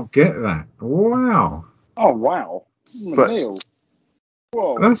did not get that. Wow. Oh wow. Neil.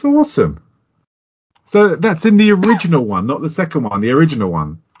 Whoa. That's awesome. So that's in the original one, not the second one, the original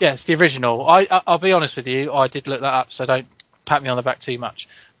one. Yes, the original. I'll be honest with you, I did look that up, so don't pat me on the back too much.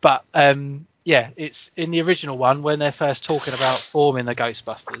 But it's in the original one when they're first talking about forming the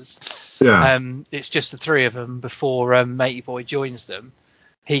Ghostbusters. Yeah. It's just the three of them before Matey Boy joins them.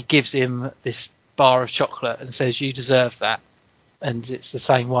 He gives him this bar of chocolate and says, "You deserve that," and it's the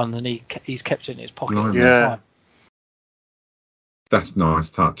same one, and he's kept it in his pocket all the time. That's a nice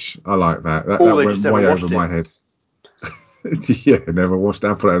touch. I like that. That went way over my head. Yeah, never washed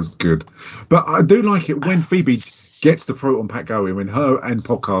that. That was good. But I do like it when Phoebe gets the proton pack going, when her and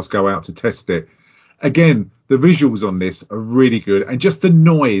Podcast go out to test it. Again, the visuals on this are really good, and just the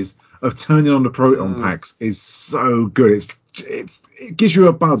noise of turning on the proton packs is so good. It gives you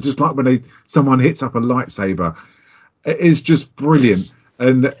a buzz, just like when someone hits up a lightsaber. It is just brilliant.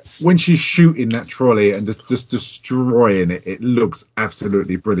 And when she's shooting that trolley and just destroying it, it looks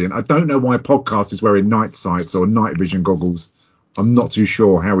absolutely brilliant. I don't know why Podcast is wearing night sights or night vision goggles. I'm not too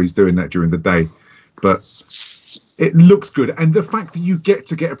sure how he's doing that during the day, but it looks good. And the fact that you get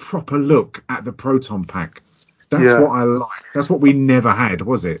to get a proper look at the proton pack, that's what I like. That's what we never had,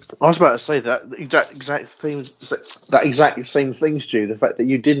 was it? I was about to say that exact same thing, Stu. The fact that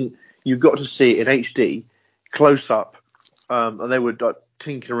you got to see it in HD, close up, and they would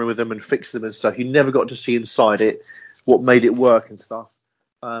tinkering with them and fix them and stuff. You never got to see inside it, what made it work and stuff.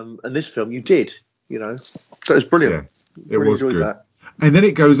 And this film, you did, you know. So it was brilliant. Yeah, it was good. That. And then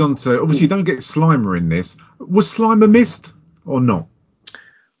it goes on to, obviously, you don't get Slimer in this. Was Slimer missed or not?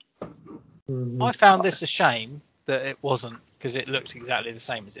 I found this a shame that it wasn't, because it looked exactly the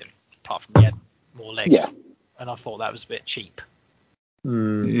same as him, apart from he had more legs. Yeah. And I thought that was a bit cheap.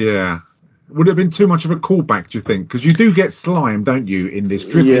 Yeah. Would it have been too much of a callback, do you think? Because you do get slime, don't you, in this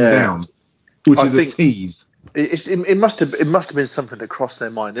dripping down, which is a tease. It must have been something that crossed their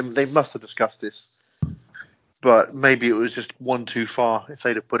mind. They must have discussed this, but maybe it was just one too far if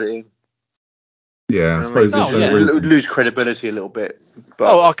they'd have put it in. Yeah, I suppose it would lose credibility a little bit.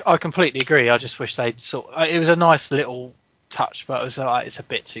 But... I completely agree. I just wish they'd it was a nice little touch, but it was it's a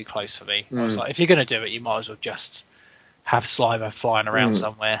bit too close for me. I was like, if you're going to do it, you might as well just have Slimer flying around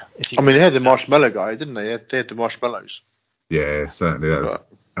somewhere. They had the marshmallow guy, didn't they? They had the marshmallows. Yeah, certainly. That was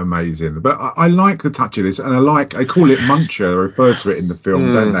amazing. But I like the touch of this, and I call it Muncher, they refer to it in the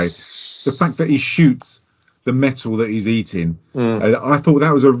film, don't they? The fact that he shoots the metal that he's eating. I thought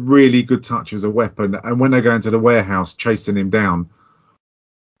that was a really good touch as a weapon. And when they go into the warehouse chasing him down,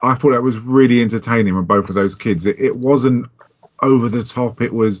 I thought that was really entertaining with both of those kids. It wasn't over the top.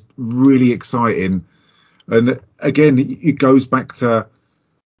 It was really exciting. And again, it goes back to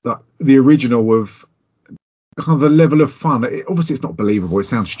the original of kind of the level of fun. Obviously, it's not believable. It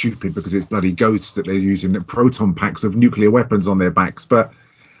sounds stupid because it's bloody ghosts that they're using proton packs of nuclear weapons on their backs. But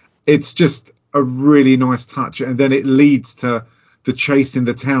it's just a really nice touch. And then it leads to the chase in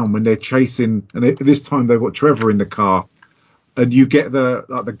the town when they're chasing. And this time they've got Trevor in the car. And you get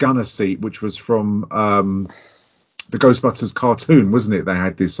the gunner seat, which was from the Ghostbusters cartoon, wasn't it? They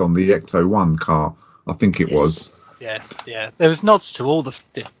had this on the Ecto-1 car. I think it was. Yeah. There was nods to all the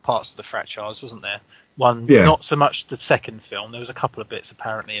parts of the franchise, wasn't there? Not so much the second film. There was a couple of bits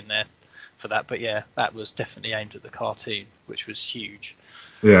apparently in there for that, but yeah, that was definitely aimed at the cartoon, which was huge.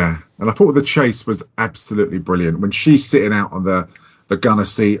 Yeah, and I thought the chase was absolutely brilliant when she's sitting out on the the gunner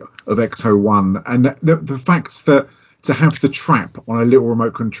seat of Ecto-1, and the fact that to have the trap on a little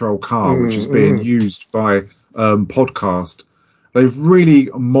remote control car, which is being used by Podcast, they've really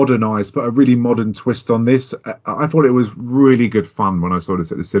modernised, put a really modern twist on this. I thought it was really good fun when I saw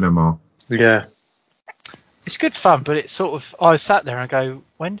this at the cinema. Yeah. It's good fun, but it's sort of, I sat there and go,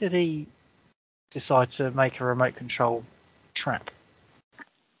 when did he decide to make a remote control trap?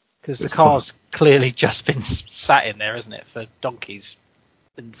 Because the car's clearly just been sat in there, isn't it, for donkeys?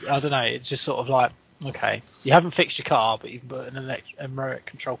 And I don't know, it's just sort of like, okay, you haven't fixed your car, but you can put a remote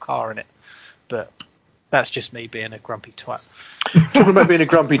control car in it. But that's just me being a grumpy twat. Talking about being a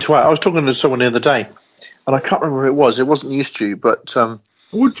grumpy twat, I was talking to someone the other day, and I can't remember who it was. It wasn't used to, but...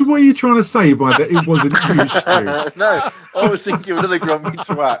 What are you trying to say by that it wasn't used to? No, I was thinking of another grumpy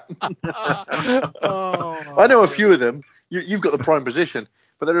twat. I know a few of them. You've got the prime position,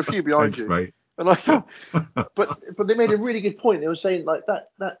 but there are a few behind you. Mate. And but they made a really good point. They were saying like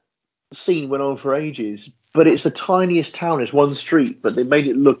that scene went on for ages, but it's the tiniest town. It's one street, but they made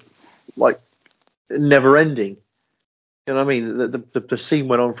it look like never ending. You know what I mean? The scene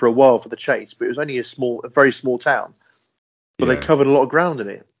went on for a while for the chase, but it was only a very small town. But they covered a lot of ground in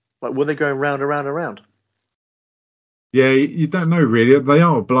it. Like, were they going round and round and round? Yeah, you don't know really. They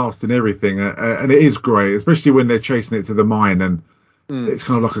are blasting everything, and it is great, especially when they're chasing it to the mine, and it's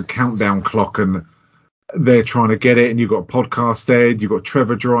kind of like a countdown clock, and they're trying to get it, and you've got Podcast there, you've got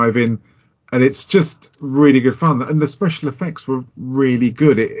Trevor driving, and it's just really good fun. And the special effects were really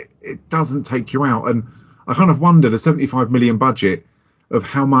good. It doesn't take you out, and I kind of wonder the 75 million budget of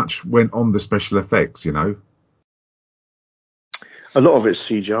how much went on the special effects, you know. A lot of it's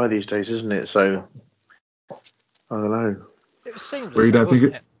CGI these days, isn't it? So, I don't know. It was seamless,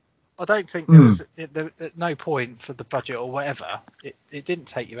 wasn't it? I don't think there was at no point for the budget or whatever, it didn't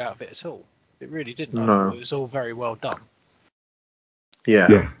take you out of it at all. It really didn't. I thought it was all very well done.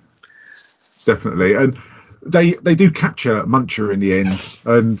 Yeah, definitely. And they do capture Muncher in the end,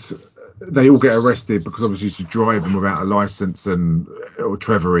 and they all get arrested because obviously she's driving without a license, or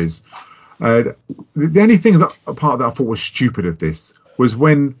Trevor is. The only thing part that I thought was stupid of this was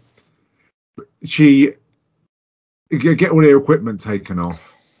when she get all their equipment taken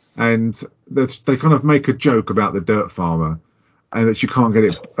off, and they kind of make a joke about the dirt farmer, and that she can't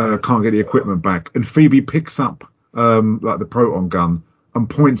get the equipment back. And Phoebe picks up like the proton gun and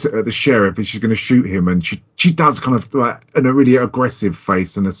points it at the sheriff, and she's going to shoot him. And she does kind of like in a really aggressive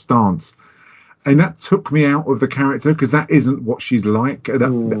face and a stance. And that took me out of the character because that isn't what she's like.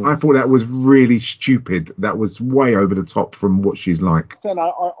 And I thought that was really stupid. That was way over the top from what she's like. So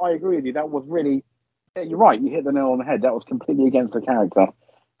I agree with you. That was really, you're right. You hit the nail on the head. That was completely against the character.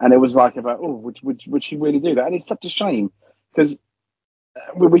 And it was like about, would she really do that? And it's such a shame because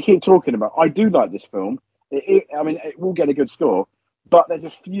we keep talking about, I do like this film. I mean, it will get a good score, but there's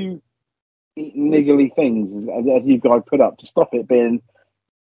a few niggly things as you guys put up to stop it being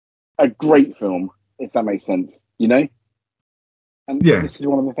a great film, if that makes sense, you know? And this is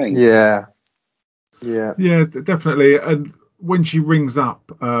one of the things. Yeah, definitely. And when she rings up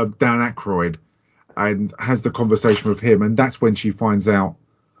Dan Aykroyd and has the conversation with him, and that's when she finds out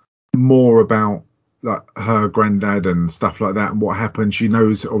more about like her granddad and stuff like that and what happened. She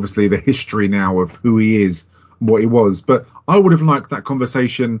knows obviously the history now of who he is and what he was. But I would have liked that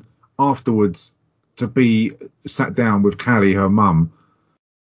conversation afterwards to be sat down with Callie, her mum,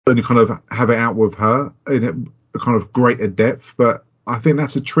 and kind of have it out with her in a kind of greater depth. But I think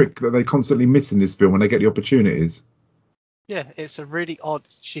that's a trick that they constantly miss in this film when they get the opportunities. Yeah, it's a really odd.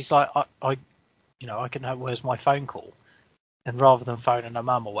 She's like, I can have, where's my phone call? And rather than phoning her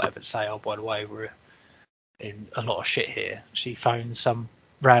mum or whatever to say, oh, by the way, we're in a lot of shit here, she phones some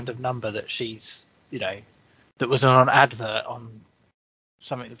random number that she's, that was on an advert on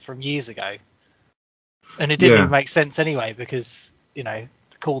something from years ago. And it didn't even make sense anyway because,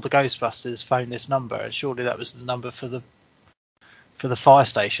 call the Ghostbusters, phone this number, and surely that was the number for the fire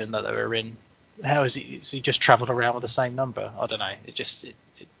station that they were in. How is it? So he just travelled around with the same number? I don't know.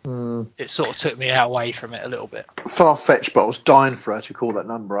 It sort of took me away from it a little bit. Far-fetched, but I was dying for her to call that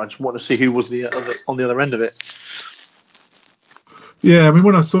number. I just wanted to see who was on the other end of it. Yeah, I mean,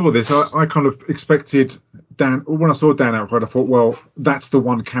 when I saw this, I kind of expected Dan. When I saw Dan Aykroyd, I thought, well, that's the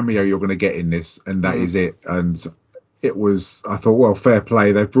one cameo you're going to get in this, and that is it. And it was, I thought, well, fair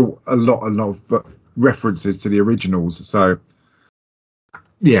play. They brought a lot of references to the originals. So,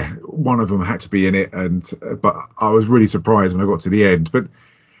 yeah, one of them had to be in it. But I was really surprised when I got to the end. But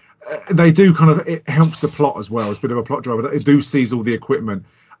they do kind of, it helps the plot as well. It's a bit of a plot driver. They do seize all the equipment.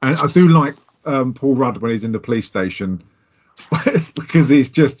 And I do like Paul Rudd when he's in the police station because he's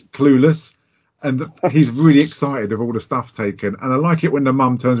just clueless. and he's really excited of all the stuff taken. And I like it when the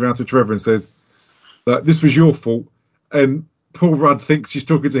mum turns around to Trevor and says, like, this was your fault. And Paul Rudd thinks she's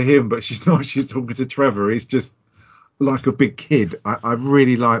talking to him, but she's not. She's talking to Trevor. He's just like a big kid. I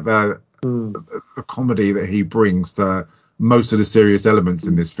really like the comedy that he brings to most of the serious elements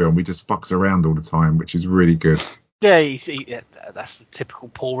in this film. He just fucks around all the time, which is really good. Yeah, that's the typical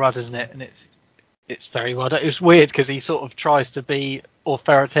Paul Rudd, isn't it? And it's very well done. It's weird because he sort of tries to be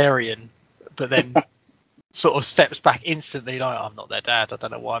authoritarian, but then sort of steps back instantly. Like, I'm not their dad. I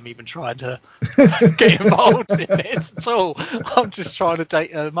don't know why I'm even trying to get involved in this at all. I'm just trying to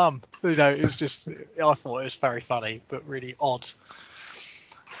date her mum. You know, it was just. I thought it was very funny, but really odd.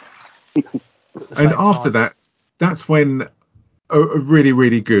 And after that, that's when really,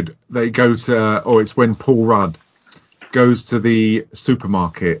 really good. They go to, or it's when Paul Rudd goes to the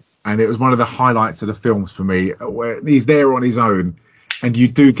supermarket, and it was one of the highlights of the films for me, where he's there on his own, and you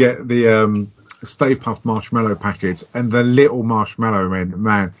do get the Stay Puft marshmallow packets, and the little marshmallow men,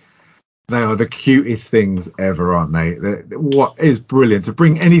 man, they are the cutest things ever, aren't they? What is brilliant to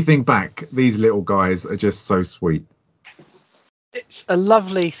bring anything back? These little guys are just so sweet. It's a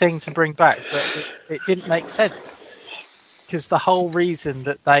lovely thing to bring back, but it didn't make sense. Because the whole reason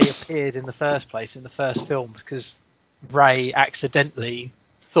that they appeared in the first place in the first film, because Ray accidentally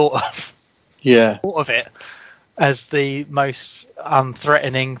thought of it as the most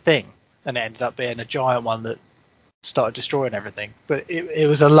unthreatening thing, and it ended up being a giant one that started destroying everything. But it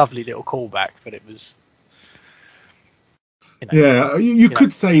was a lovely little callback, but it was. You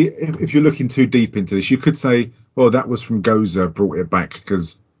could say, if you're looking too deep into this, you could say, well, that was from Gozer brought it back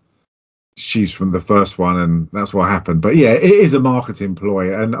because she's from the first one and that's what happened. But yeah, it is a marketing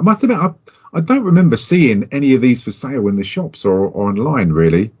ploy, and I must admit, I don't remember seeing any of these for sale in the shops or online,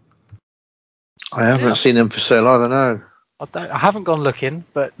 really. I haven't seen them for sale either, no. I haven't gone looking,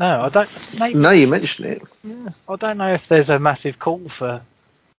 but no, I don't. Maybe, no, you mentioned it. Yeah, I don't know if there's a massive call for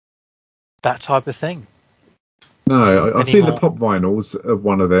that type of thing. No, I've seen the pop vinyls of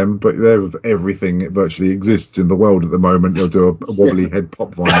one of them, but they're of everything that virtually exists in the world at the moment. You'll do a wobbly head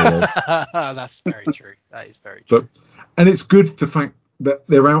pop vinyl. That's very true. That is very true. And it's good the fact that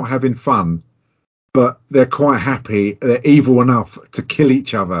they're out having fun, but they're quite happy. They're evil enough to kill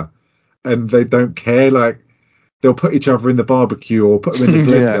each other, and they don't care. Like, they'll put each other in the barbecue or put them in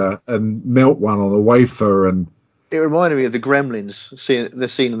the blender and melt one on a wafer. And it reminded me of the Gremlins, the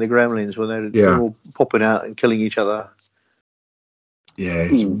scene in the Gremlins when they're all popping out and killing each other. Yeah,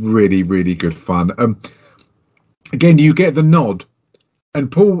 it's really, really good fun. Again, you get the nod,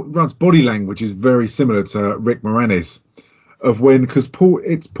 and Paul Rudd's body language is very similar to Rick Moranis, because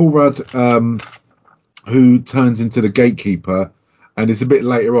it's Paul Rudd who turns into the gatekeeper, and it's a bit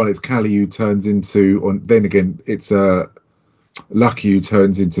later on, it's Callie who turns into, or then again, it's Lucky who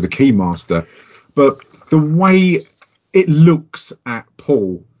turns into the Keymaster. But the way it looks at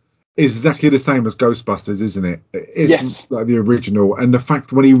Paul is exactly the same as Ghostbusters, isn't it? It's like the original. And the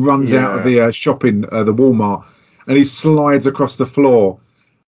fact when he runs out of the shopping, the Walmart, and he slides across the floor,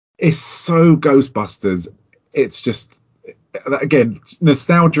 it's so Ghostbusters. It's just, again,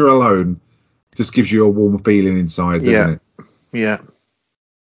 nostalgia alone just gives you a warm feeling inside, doesn't it? Yeah.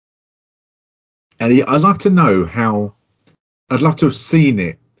 And I'd love to know I'd love to have seen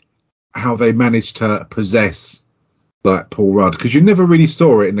it, how they managed to possess like Paul Rudd, because you never really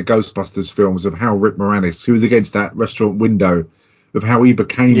saw it in the Ghostbusters films of how Rick Moranis, who was against that restaurant window, of how he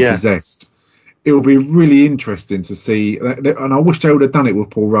became possessed. It will be really interesting to see, and I wish they would have done it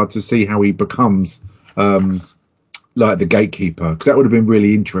with Paul Rudd to see how he becomes like the gatekeeper, because that would have been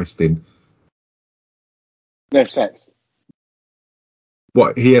really interesting. They have sex.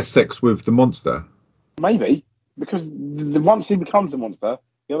 What, he has sex with the monster? Maybe, because once he becomes a monster,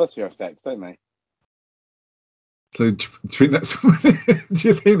 the other two have sex, don't they? So do you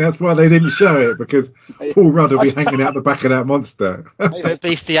think that's why they didn't show it? Because Paul Rudd will be hanging out the back of that monster. But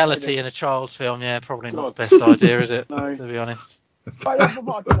bestiality in a child's film, probably not the best idea, is it? No. To be honest.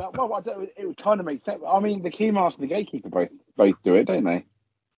 It would kind of make sense. I mean, the Keymaster and the Gatekeeper both do it, don't they?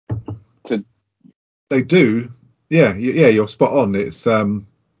 They do. Yeah, you're spot on. It's I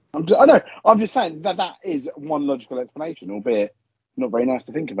know. I'm just saying that is one logical explanation, albeit not very nice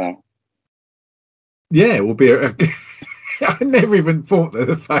to think about. Yeah, it will be I never even thought that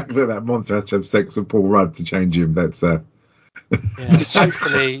the fact that monster has to have sex with Paul Rudd to change him. That's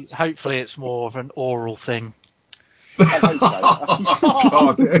hopefully it's more of an oral thing. I hope so.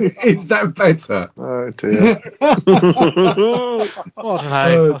 God, is that better? Oh dear. I don't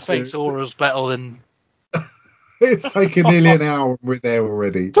know. I think oral's better than. It's taken nearly an hour and we're there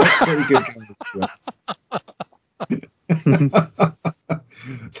already. That's pretty good.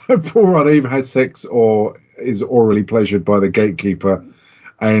 So poor Ron either has sex or is orally pleasured by the gatekeeper,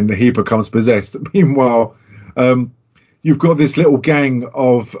 and he becomes possessed. Meanwhile, you've got this little gang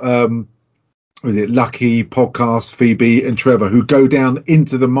of was it Lucky, Podcast, Phoebe, and Trevor who go down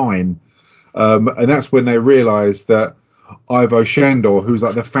into the mine, and that's when they realise that Ivo Shandor, who's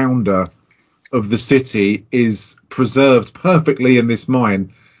like the founder of the city, is preserved perfectly in this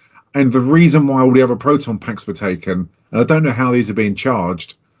mine. And the reason why all the other proton packs were taken, and I don't know how these are being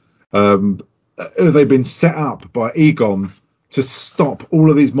charged, they've been set up by Egon to stop all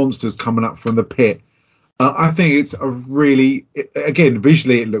of these monsters coming up from the pit. I think it's a really, again,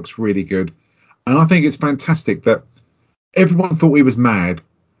 visually it looks really good. And I think it's fantastic that everyone thought he was mad,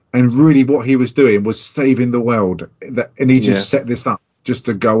 and really what he was doing was saving the world. And he just set this up just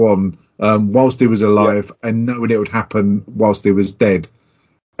to go on whilst he was alive and knowing it would happen whilst he was dead.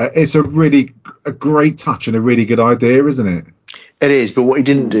 It's a great touch and a really good idea, isn't it? It is, but what he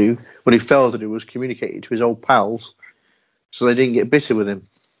didn't do, what he failed to do, was communicate to his old pals so they didn't get bitter with him.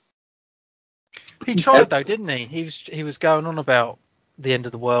 He tried though, didn't he? He was going on about the end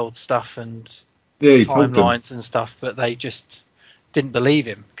of the world stuff and timelines and stuff, but they just didn't believe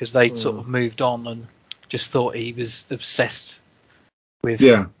him because they'd sort of moved on and just thought he was obsessed with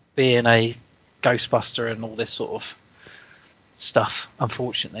being a Ghostbuster and all this sort of stuff,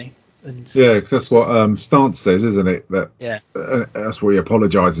 unfortunately. And because that's what Stance says, isn't it? That that's what he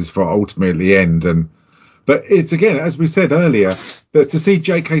apologises for ultimately at the end. But it's, again, as we said earlier, that to see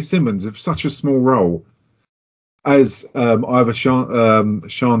J.K. Simmons of such a small role as Ivo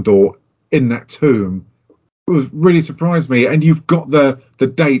Shandor in that tomb was really surprised me. And you've got the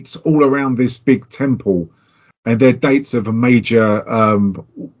dates all around this big temple, and they're dates of a major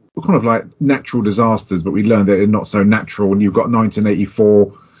kind of like natural disasters, but we learned that they're not so natural. And you've got 1984,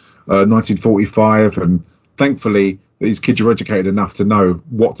 1945, and thankfully these kids are educated enough to know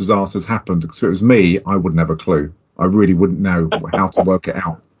what disasters happened. Because if it was me, I wouldn't have a clue. I really wouldn't know how to work it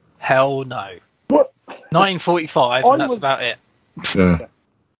out. Hell no. What? 1945, and that's about it. Yeah.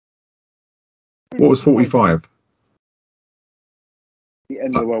 What was 45? The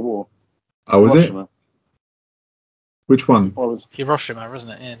end of the World War. Oh, was Hiroshima. it? Which one? Hiroshima,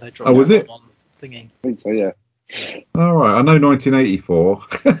 wasn't it? Yeah, they dropped was it? One thingy. I think so, yeah. All right, I know 1984.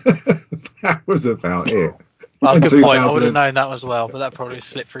 That was about it. Well, good point. I would have known that as well, but that probably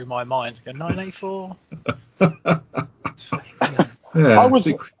slipped through my mind. Go 1984. I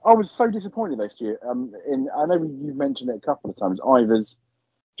was so disappointed this year. I know you've mentioned it a couple of times. Ivor's,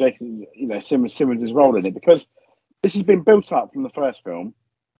 Jason, Simmons' role in it, because this has been built up from the first film.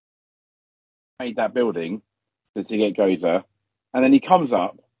 Made that building to get Gozer, and then he comes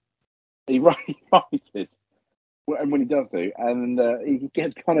up, he writes it, and when he does do, and he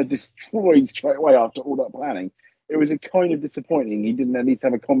gets kind of destroyed straight away after all that planning. It was a kind of disappointing. He didn't at least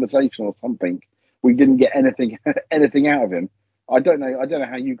have a conversation or something. We didn't get anything out of him. I don't know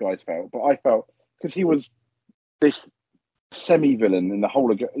how you guys felt, but I felt, because he was this semi-villain in the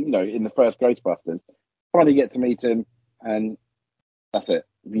whole of, in the first Ghostbusters. Finally get to meet him, and that's it.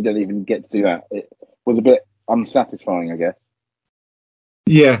 You don't even get to do that. It was a bit unsatisfying, I guess.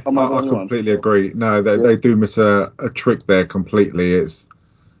 Yeah, I completely agree. No, they do miss a trick there completely. It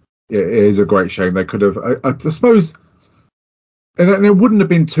is a great shame. They could have, I suppose, and it wouldn't have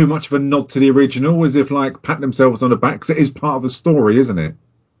been too much of a nod to the original, as if like pat themselves on the back, because it is part of the story, isn't it?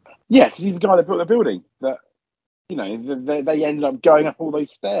 Yeah, because he's the guy that built the building. That they ended up going up all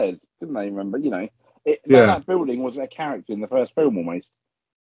those stairs, didn't they? Remember, that building was a character in the first film almost.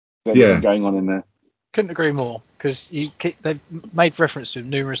 Going on in there. Couldn't agree more, because they've made reference to him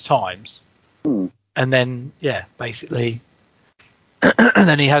numerous times, and then basically, and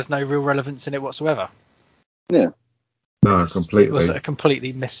then he has no real relevance in it whatsoever. Yeah. No, completely. It was a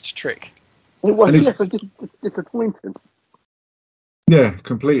completely missed trick. It was disappointing. Yeah,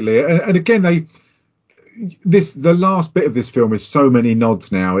 completely. And again, the last bit of this film is so many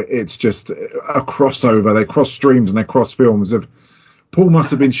nods now. It's just a crossover. They cross streams and they cross films. Paul must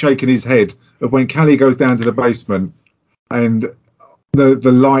have been shaking his head of when Callie goes down to the basement and the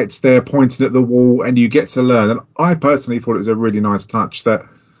lights there pointing at the wall, and you get to learn. And I personally thought it was a really nice touch that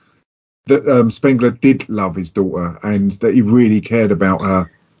Spengler did love his daughter, and that he really cared about her,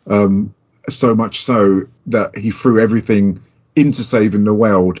 so much so that he threw everything into saving the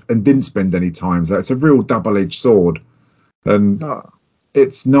world and didn't spend any time. So it's a real double-edged sword, and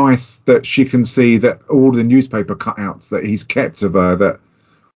it's nice that she can see that all the newspaper cutouts that he's kept of her that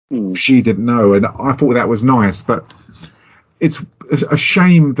she didn't know, and I thought that was nice. But it's a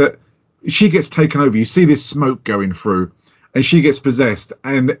shame that she gets taken over. You see this smoke going through, and she gets possessed,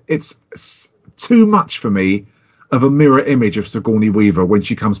 and it's too much for me. of a mirror image of Sigourney Weaver when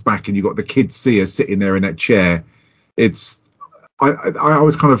she comes back, and you got the kids see her sitting there in that chair. I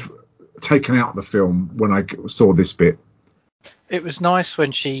was kind of taken out of the film when I saw this bit. It was nice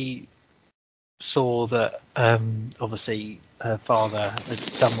when she saw that obviously her father had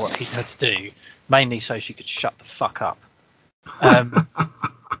done what he had to do, mainly so she could shut the fuck up.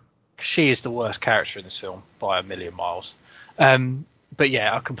 She is the worst character in this film by a million miles. But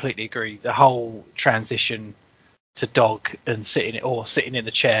yeah, I completely agree. The whole transition to dog and sitting in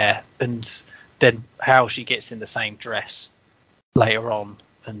the chair, and then how she gets in the same dress later on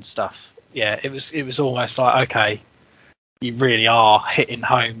and stuff. Yeah, it was almost like, okay, you really are hitting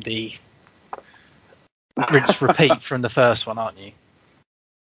home the rinse repeat from the first one, aren't you?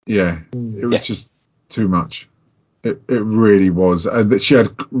 Yeah, it was just too much. It really was. That she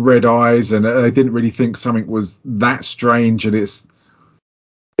had red eyes, and I didn't really think something was that strange. And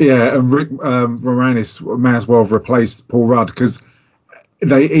and Rick Moranis may as well have replaced Paul Rudd, because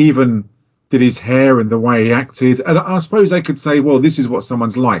they even did his hair and the way he acted. And I suppose they could say, well, this is what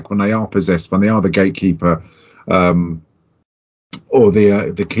someone's like when they are possessed, when they are the gatekeeper or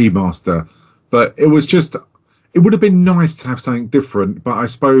the keymaster. But it was just, it would have been nice to have something different. But I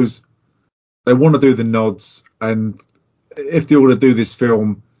suppose they want to do the nods, and if they want to do this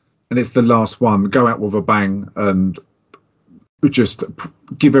film and it's the last one, go out with a bang and just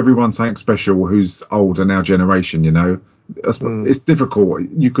give everyone something special who's old and our generation, you know. It's difficult.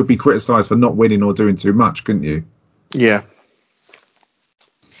 You could be criticised for not winning or doing too much, couldn't you? Yeah.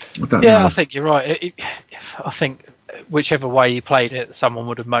 I think you're right. I think whichever way you played it, someone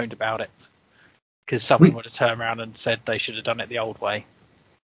would have moaned about it, because someone would have turned around and said they should have done it the old way.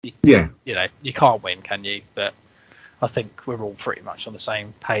 You know, you can't win, can you? But I think we're all pretty much on the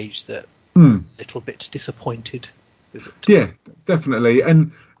same page that a little bit disappointed with it. Yeah, definitely.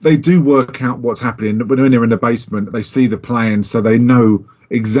 And they do work out what's happening. When they're in the basement, they see the plan, so they know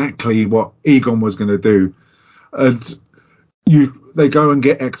exactly what Egon was going to do. And they go and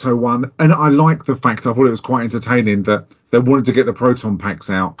get Ecto 1. And I like the fact, I thought it was quite entertaining, that they wanted to get the proton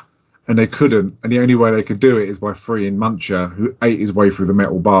packs out, and they couldn't. And the only way they could do it is by freeing Muncher, who ate his way through the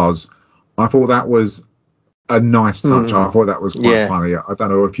metal bars. I thought that was a nice touch. I thought that was quite funny. I don't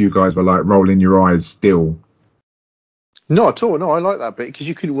know if you guys were like rolling your eyes still. Not at all. No, I like that bit, because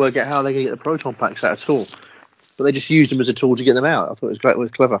you couldn't work out how they're going to get the proton packs out at all. But they just used them as a tool to get them out. I thought it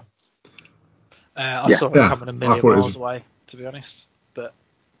was clever. I saw it coming a million miles away, to be honest. But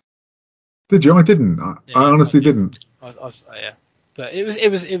did you? I didn't. I honestly didn't. Yeah, but it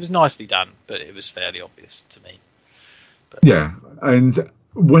was nicely done, but it was fairly obvious to me. But. Yeah, and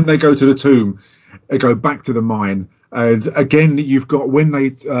when they go to the tomb, they go back to the mine, and again you've got when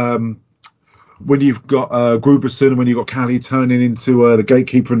you've got Gruberson, when you've got Callie turning into the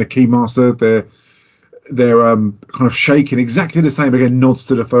gatekeeper and the keymaster, they're kind of shaking exactly the same. Again, nods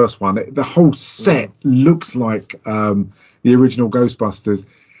to the first one. The whole set looks like the original Ghostbusters,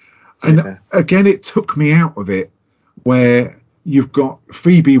 and again, it took me out of it where you've got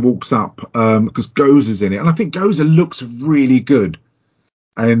Phoebe walks up because Gozer's in it, and I think Gozer looks really good,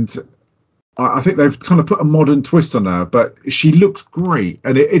 and I think they've kind of put a modern twist on her, but she looks great.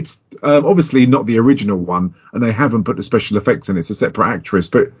 And it's obviously not the original one, and they haven't put the special effects in. It's a separate actress,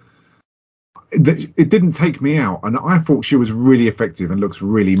 but it didn't take me out. And I thought she was really effective and looks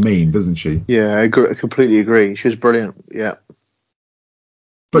really mean, doesn't she? Yeah, I completely agree. She was brilliant. Yeah.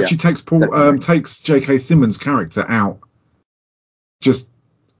 But she takes takes J.K. Simmons' character out just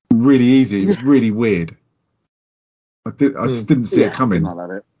really easy. It was really weird. I just didn't see it coming. I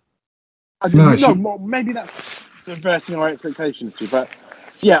love it. Maybe that's reversing our expectations too, but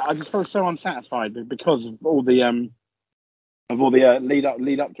yeah, I just felt so unsatisfied because of all the lead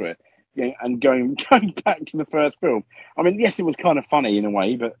up to it, and going back to the first film. I mean, yes, it was kind of funny in a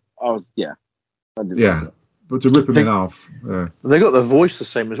way, but I didn't like it. But to rip him in half. They got the voice the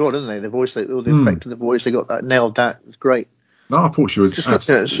same as well, didn't they? The voice, all the effect of the voice, they got that nailed. That was great. No, I thought she was just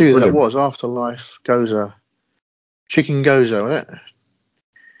looking at who that was. Afterlife Gozer, Chicken Gozer, wasn't it?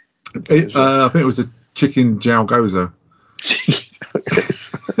 I think it was a chicken Jow Gozer.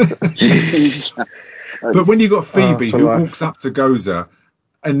 But when you got Phoebe who walks up to Gozer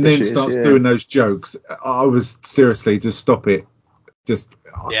and then starts doing those jokes, I was seriously, just stop it.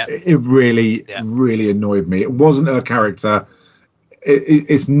 It really annoyed me. It wasn't her character.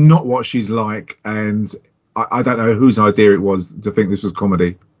 It's not what she's like, and I don't know whose idea it was to think this was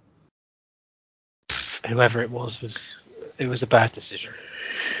comedy. Whoever it was a bad decision.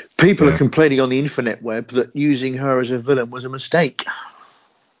 People are complaining on the internet web that using her as a villain was a mistake.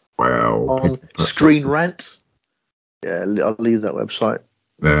 Well, on Screen Rant. Yeah, I'll leave that website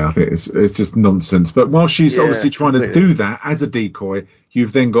Yeah, I think it's just nonsense. But while she's obviously trying to do that as a decoy,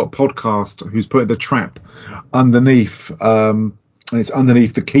 you've then got Podcast who's putting the trap underneath, and it's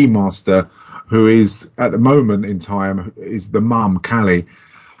underneath the Keymaster, who is at the moment in time is the mum Callie,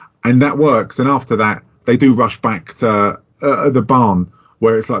 and that works. And after that, they do rush back to the barn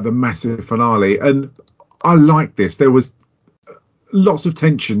where it's like the massive finale. And I like this. There was lots of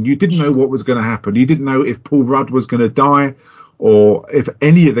tension. You didn't know what was going to happen. You didn't know if Paul Rudd was going to die, or if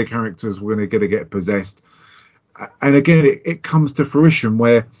any of the characters were going to get possessed. And again, it comes to fruition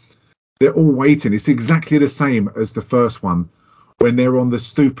where they're all waiting. It's exactly the same as the first one, when they're on the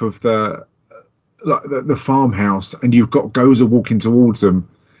stoop of the farmhouse, and you've got Gozer walking towards them,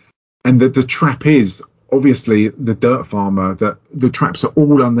 and the trap is obviously the dirt farmer. That the traps are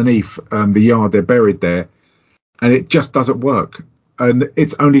all underneath the yard. They're buried there, and it just doesn't work. And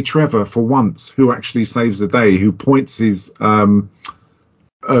it's only Trevor, for once, who actually saves the day, who points his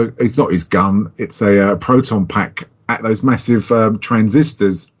it's not his gun, it's a proton pack at those massive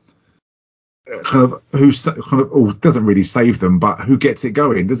transistors, who doesn't really save them, but who gets it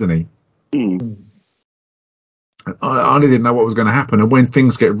going, doesn't he? I didn't know what was going to happen, and when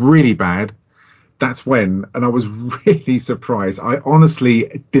things get really bad, that's when, and I was really surprised. I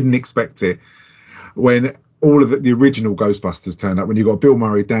honestly didn't expect it, when all of the original Ghostbusters turn up, when you got Bill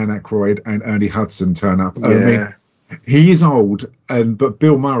Murray, Dan Aykroyd, and Ernie Hudson turn up. Yeah. I mean, he is old, but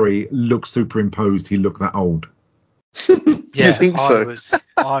Bill Murray looks superimposed. He looked that old. Yeah, I think so.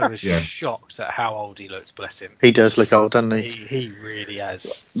 I was shocked at how old he looked. Bless him. He does look old, doesn't he? He really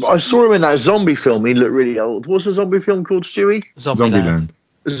has. I saw him in that zombie film. He looked really old. What's the zombie film called, Stewie? Zombieland.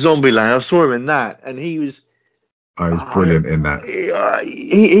 Zombieland. I saw him in that, and he was. Oh, he was brilliant in that.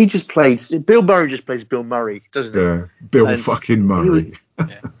 He just plays. Bill Murray just plays Bill Murray, doesn't he? Yeah, Bill fucking Murray.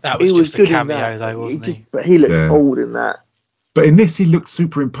 That was just a cameo, though, wasn't he? But he looked old in that. But in this, he looked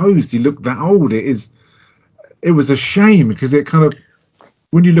superimposed. He looked that old. It was a shame, because it kind of,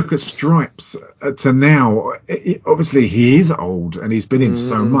 when you look at Stripes to now, obviously he is old and he's been in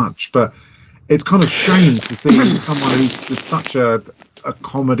so much, but it's kind of shame to see someone who's just such a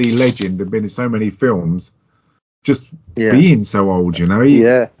comedy legend and been in so many films just being so old, you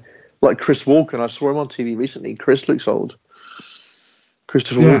know? Like Chris Walken. I saw him on TV recently. Chris looks old.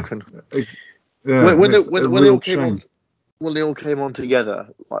 Christopher Walken. When they all came on together,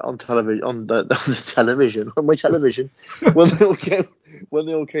 like on television, on the television, on my television, when they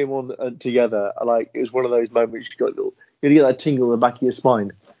all came on together, like, it was one of those moments you get that tingle in the back of your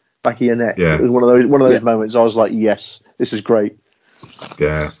spine, back of your neck. Yeah. It was one of those moments. I was like, yes, this is great.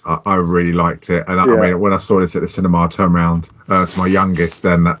 Yeah, I really liked it. And I mean, when I saw this at the cinema, I turned around to my youngest,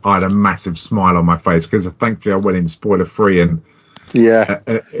 and I had a massive smile on my face, because thankfully I went in spoiler free, and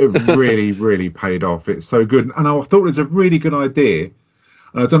it really, really paid off. It's so good. And I thought it was a really good idea.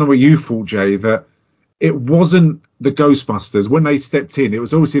 And I don't know what you thought, Jay, that it wasn't the Ghostbusters. When they stepped in, it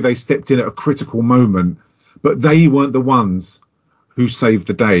was obviously they stepped in at a critical moment, but they weren't the ones who saved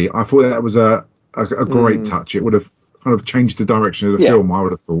the day. I thought that was a great touch. It would have kind of changed the direction of the film, I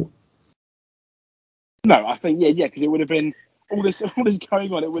would have thought. No, I think, because it would have been all this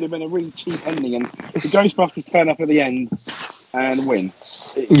going on. It would have been a really cheap ending, and if the Ghostbusters turn up at the end and win.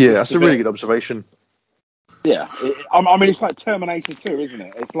 That's a really good observation. Yeah, I mean, it's like Terminator 2, isn't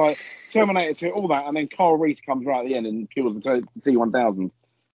it? It's like Terminator 2, all that, and then Carl Reese comes right at the end and kills the T-1000 in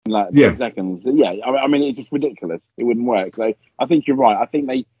like 10 seconds. Yeah, I mean, it's just ridiculous. It wouldn't work. So I think you're right. I think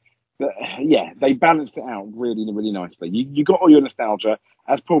they balanced it out really, really nicely. You got all your nostalgia,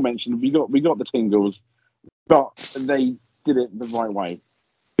 as Paul mentioned. We got the tingles, but they did it the right way.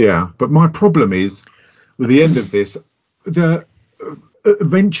 Yeah, but my problem is with the end of this,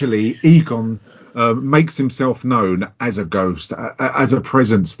 eventually Egon makes himself known as a ghost, as a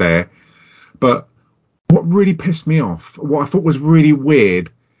presence there. But what really pissed me off, what I thought was really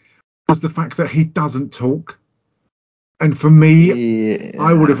weird, was the fact that he doesn't talk. And for me,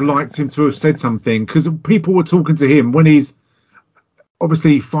 I would have liked him to have said something, because people were talking to him when he's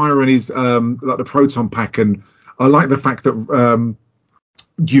obviously firing his like the proton pack, and I like the fact that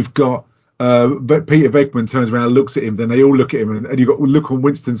you've got Peter Venkman turns around and looks at him, then they all look at him, and you've got a look on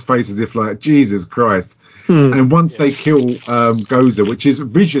Winston's face as if like, Jesus Christ. And once they kill Gozer, which is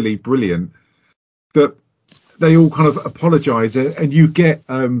visually brilliant, that they all kind of apologise, and you get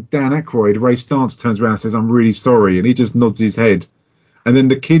Dan Aykroyd, Ray Stantz turns around and says, I'm really sorry, and he just nods his head, and then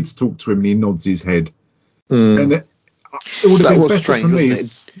the kids talk to him and he nods his head. And it would have been better strange, for me.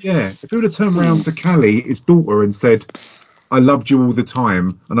 If he would have turned around to Callie, his daughter, and said, I loved you all the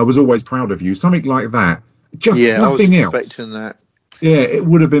time and I was always proud of you, something like that. Just nothing else. That. Yeah, it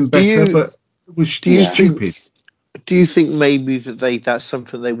would have been better, but it was stupid. Do you think maybe that's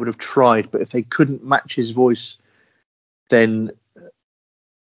something they would have tried, but if they couldn't match his voice, then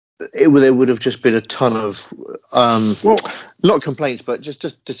there would have just been a ton of not complaints, but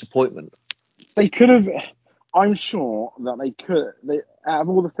just disappointment. They could have. I'm sure that they could. Out of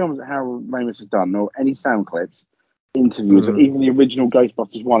all the films that Harold Ramis has done, or any sound clips, interviews, or even the original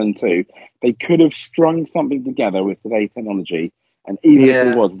Ghostbusters 1 and 2, they could have strung something together with today's technology. And even if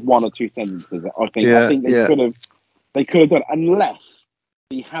it was one or two sentences, I think they could have done, unless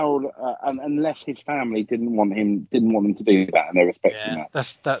unless his family didn't want him to do that, and they're respecting that.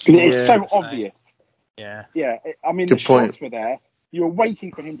 That's because it's so obvious. Yeah. Yeah. I mean, Good the point. shots were there. You were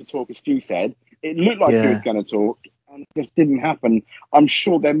waiting for him to talk, as Stu said. It looked like he was going to talk, and it just didn't happen. I'm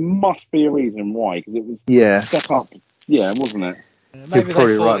sure there must be a reason why, because it was step up. Yeah, wasn't it? Maybe they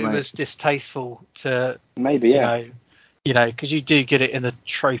thought it was distasteful to because you do get it in the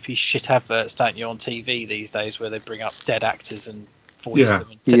tropey shit adverts, don't you, on TV these days, where they bring up dead actors and voice them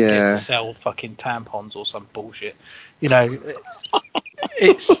and get to sell fucking tampons or some bullshit.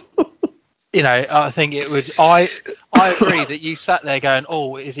 It's I think it would. I agree that you sat there going,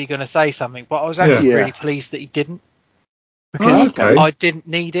 "Oh, is he going to say something?" But I was actually really pleased that he didn't, because I didn't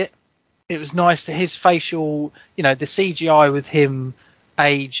need it. It was nice to his facial, the CGI with him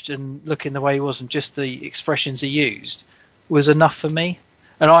aged and looking the way he was, and just the expressions he used was enough for me.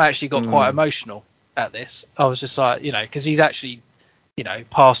 And I actually got quite emotional at this. I was just like, because he's actually,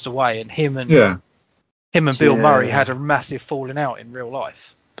 passed away, and him and Bill Murray had a massive falling out in real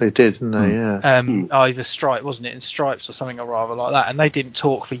life. They did, didn't they? Yeah. Either wasn't it in Stripes or something or rather like that, and they didn't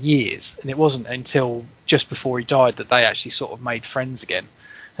talk for years. And it wasn't until just before he died that they actually sort of made friends again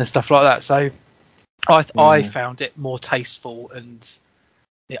and stuff like that. So I found it more tasteful, and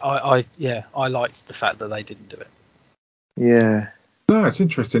I liked the fact that they didn't do it. Yeah. No, it's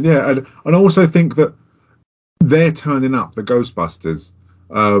interesting. Yeah, and I also think that they're turning up, the Ghostbusters,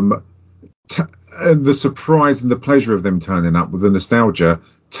 and the surprise and the pleasure of them turning up with the nostalgia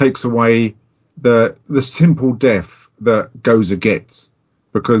takes away the simple death that Gozer gets,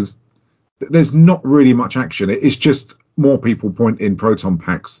 because there's not really much action. It's just more people point in proton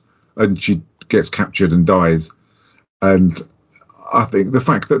packs and she gets captured and dies. And I think the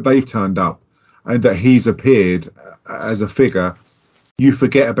fact that they've turned up and that he's appeared as a figure, you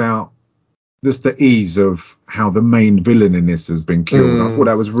forget about just the ease of how the main villain in this has been killed. I thought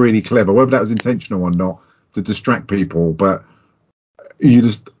that was really clever, whether that was intentional or not, to distract people, but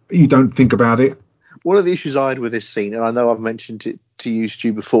you don't think about it. One of the issues I had with this scene, and I know I've mentioned it to you,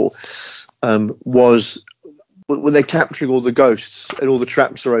 Stu, before, was when they're capturing all the ghosts and all the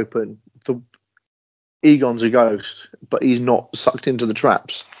traps are open. Egon's a ghost, but he's not sucked into the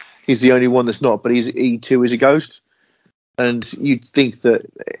traps. He's the only one that's not, but he too is a ghost. And you'd think that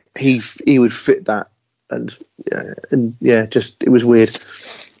he would fit that, and just it was weird.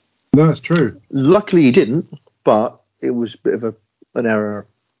 No, it's true. Luckily he didn't, but it was a bit of an error,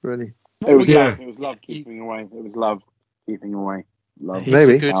 really. It was love keeping away. It was love keeping away. Love. He was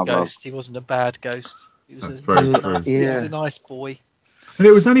a good ghost. He wasn't a bad ghost. He was a nice boy. And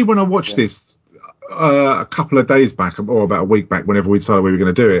it was only when I watched this a couple of days back, or about a week back, whenever we decided we were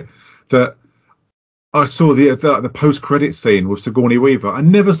going to do it, that I saw the post-credit scene with Sigourney Weaver. I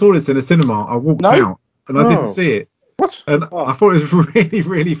never saw this in a cinema. I walked out and I didn't see it. What? And I thought it was really,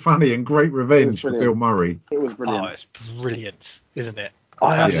 really funny and great revenge for Bill Murray. It was brilliant. Oh, it's brilliant, isn't it?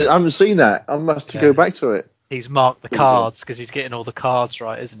 I haven't seen that. I must go back to it. He's marked the cards because he's getting all the cards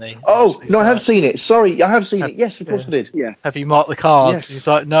right, isn't he? Oh, no, I have seen it. Sorry, I have seen it. Yes, of course I did. Yeah. Have you marked the cards? Yes. He's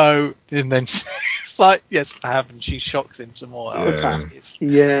like, no. And then it's like, yes, I have. And she shocks him some more. It's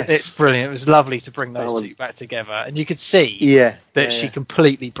brilliant. It was lovely to bring those two back together. And you could see that she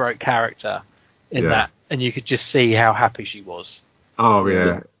completely broke character in that. And you could just see how happy she was. Oh,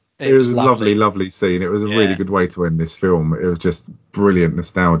 yeah. It was a lovely, lovely scene. It was a really good way to end this film. It was just brilliant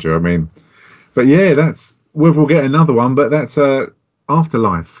nostalgia. I mean, but yeah, that's... We'll get another one, but that's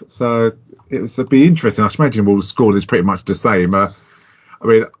Afterlife. So it'll be interesting. I imagine we'll score this pretty much the same. I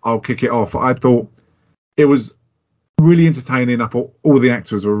mean, I'll kick it off. I thought it was really entertaining. I thought all the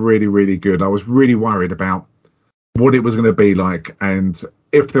actors were really, really good. I was really worried about what it was going to be like, and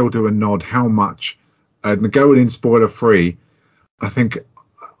if they'll do a nod, how much. And going in spoiler free, I think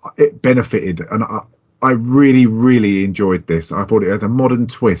it benefited, and I really, really enjoyed this. I thought it had a modern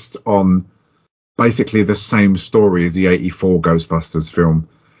twist on basically the same story as the 84 Ghostbusters film,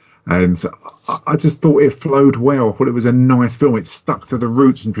 and I just thought it flowed well. I thought it was a nice film. It stuck to the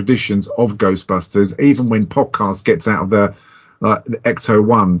roots and traditions of Ghostbusters, even when Podcast gets out of the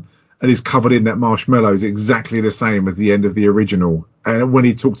Ecto-1 and is covered in that marshmallow, is exactly the same as the end of the original. And when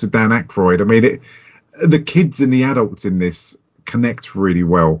he talks to Dan Aykroyd, I mean, the kids and the adults in this connect really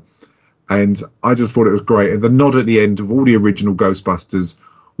well. And I just thought it was great. And the nod at the end of all the original Ghostbusters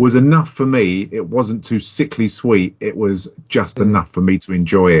was enough for me. It wasn't too sickly sweet. It was just enough for me to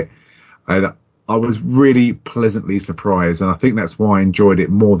enjoy it. And I was really pleasantly surprised. And I think that's why I enjoyed it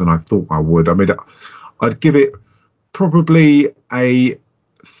more than I thought I would. I mean, I'd give it probably a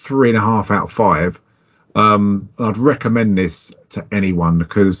 3.5 out of 5. I'd recommend this to anyone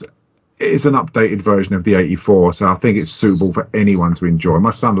because it's an updated version of the 84, so I think it's suitable for anyone to enjoy. My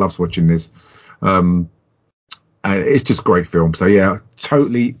son loves watching this. And it's just a great film. So yeah,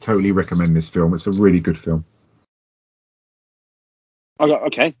 totally recommend this film. It's a really good film.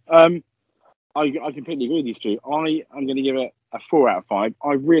 Okay. I completely agree with you, Stu. I am going to give it a 4 out of 5.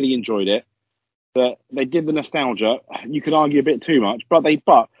 I really enjoyed it. That they did the nostalgia. You could argue a bit too much, but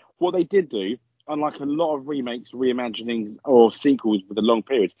what they did do, unlike a lot of remakes, reimaginings, or sequels with the long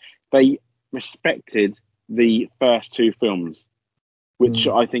periods, they respected the first 2 films, which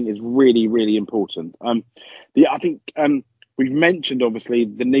I think is really, really important. I think we've mentioned obviously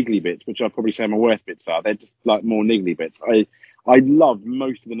the niggly bits, which I'd probably say my worst bits are. They're just like more niggly bits. I love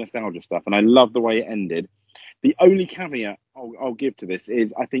most of the nostalgia stuff, and I love the way it ended. The only caveat I'll give to this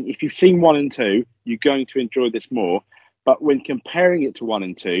is I think if you've seen 1 and 2, you're going to enjoy this more. But when comparing it to 1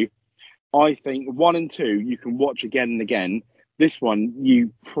 and 2, I think 1 and 2 you can watch again and again. This one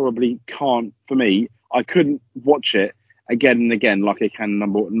you probably can't. For me, I couldn't watch it again and again like I can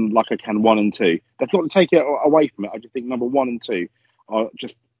 1 and 2. That's not to take it away from it. I just think number 1 and 2 are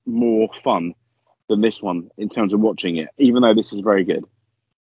just more fun than this one in terms of watching it, even though this is very good.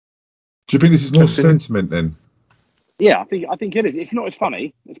 Do you think this is more sentiment then? Yeah, I think it is. It's not as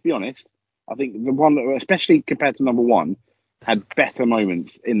funny, let's be honest. I think the one, especially compared to number 1, had better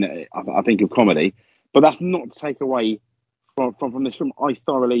moments in it, I think, of comedy. But that's not to take away from this film. I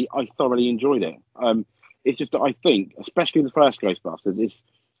thoroughly enjoyed it. It's just that I think, especially the first Ghostbusters,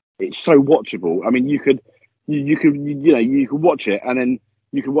 it's so watchable. I mean, you could watch it and then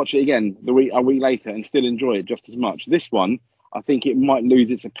you could watch it again a week later and still enjoy it just as much. This one, I think it might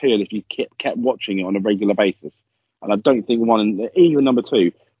lose its appeal if you kept watching it on a regular basis. And I don't think even number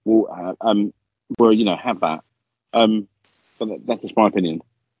 2 will have that. But that's just my opinion.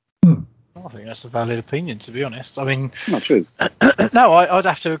 I think that's a valid opinion, to be honest. I mean, not true. No, I'd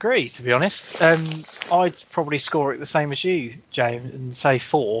have to agree, to be honest. I'd probably score it the same as you, James, and say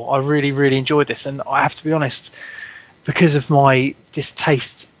 4. I really, really enjoyed this, and I have to be honest, because of my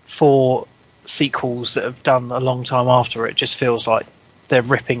distaste for sequels that have done a long time after it, just feels like they're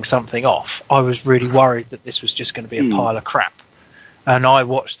ripping something off. I was really worried that this was just going to be a pile of crap, and I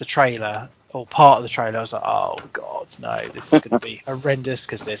watched the trailer or part of the trailer. I was like, oh god, no, this is going to be horrendous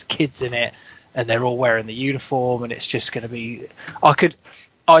because there's kids in it and they're all wearing the uniform, and it's just going to be.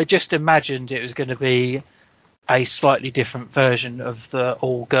 I just imagined it was going to be a slightly different version of the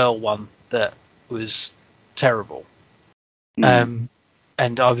all girl one that was terrible. And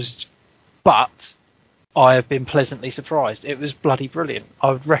but I have been pleasantly surprised. It was bloody brilliant.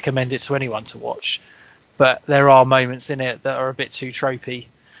 I would recommend it to anyone to watch. But there are moments in it that are a bit too tropey,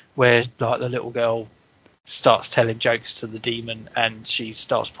 where like the little girl starts telling jokes to the demon and she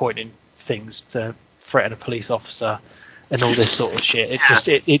starts pointing things to threaten a police officer and all this sort of shit.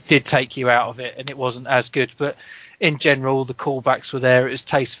 It did take you out of it, and it wasn't as good. But in general, the callbacks were there. It was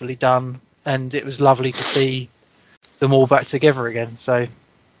tastefully done, and it was lovely to see them all back together again. So,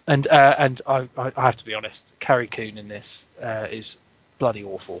 and I have to be honest, Carrie Coon in this is bloody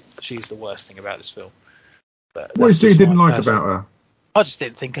awful. She's the worst thing about this film. But what is it you didn't like about her? I just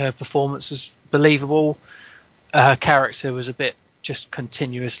didn't think her performance was believable. Her character was a bit just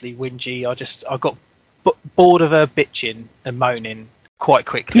continuously whingy. I got bored of her bitching and moaning quite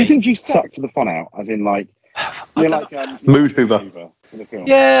quickly. Do you think she sucked the fun out, as in like mood mover for the film?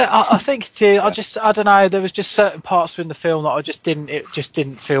 Yeah, I think it did. I don't know. There was just certain parts in the film that it just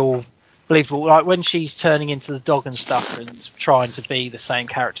didn't feel believable. Like when she's turning into the dog and stuff and trying to be the same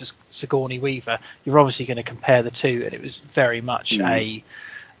character as Sigourney Weaver, you're obviously going to compare the two, and it was very much a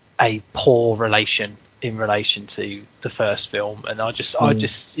poor relation in relation to the first film. And I just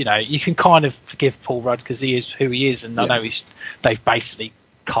you can kind of forgive Paul Rudd because he is who he is, and I know they've basically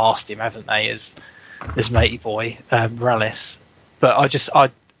cast him, haven't they, as matey boy Morales. But I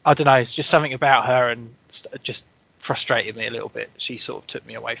don't know. It's just something about her and just frustrated me a little bit. She sort of took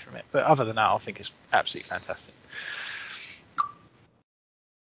me away from it. But other than that, I think it's absolutely fantastic.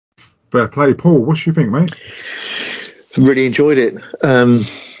 Fair play, Paul. What do you think, mate? Really enjoyed it.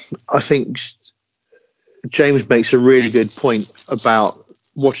 I think James makes a really good point about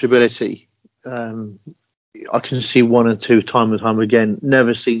watchability. I can see 1 and 2 time and time again.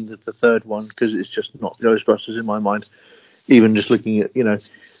 Never seen the third one because it's just not Ghostbusters in my mind. Even just looking at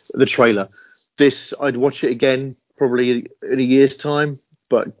the trailer, this I'd watch it again probably in a year's time.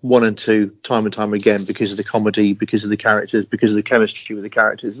 But 1 and 2 time and time again because of the comedy, because of the characters, because of the chemistry with the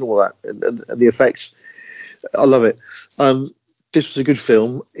characters and all that, and the effects. I love it. This was a good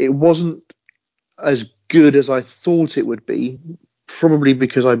film. It wasn't as good as I thought it would be, probably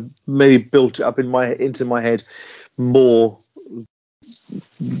because I maybe built it up into my head more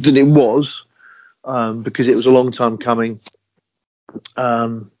than it was, because it was a long time coming.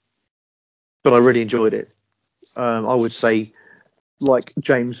 But I really enjoyed it. I would say, like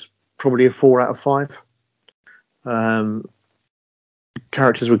James, probably a 4 out of 5.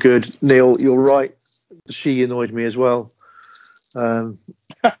 Characters were good. Neil, you're right. She annoyed me as well. I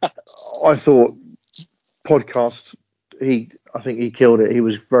thought podcast. I think he killed it. He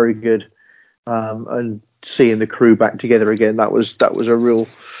was very good. And seeing the crew back together again, that was the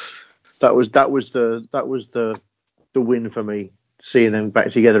win for me. Seeing them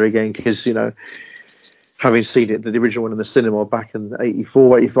back together again, because having seen it, the original one in the cinema back in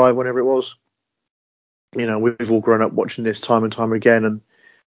 84, 85, whenever it was, we've all grown up watching this time and time again and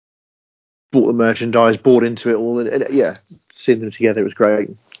bought the merchandise, bought into it all. And yeah, seeing them together, it was great.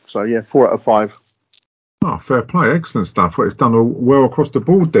 So yeah, 4 out of 5. Oh, fair play. Excellent stuff. Well, it's done all well across the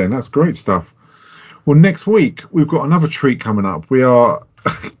board then. That's great stuff. Well, next week, we've got another treat coming up. We are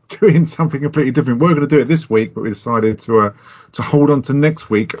doing something completely different. We were going to do it this week, but we decided to hold on to next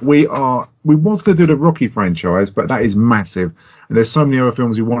week. We was going to do the Rocky franchise, but that is massive. And there's so many other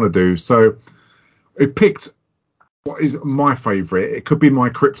films we want to do. So we picked what is my favourite. It could be my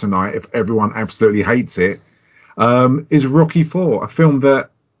kryptonite if everyone absolutely hates it. Is Rocky 4, a film that,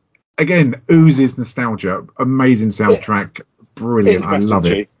 again, oozes nostalgia. Amazing soundtrack. Brilliant. I love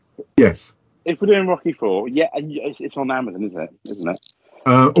it. Yes. If we're doing Rocky 4, yeah, it's on Amazon, isn't it?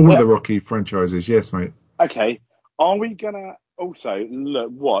 All of the Rocky franchises, yes, mate. Okay. Are we going to also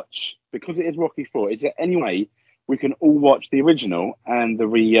watch, because it is Rocky 4, is there any way we can all watch the original and the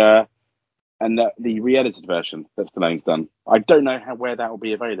re-edited version that Stallone's done? I don't know where that will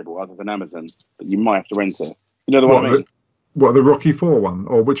be available other than Amazon, but you might have to rent it. You know what I mean? What, the Rocky 4 one?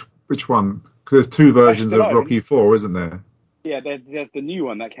 Or which one? Because there's 2 versions of Rocky 4, isn't there? Yeah, there's the new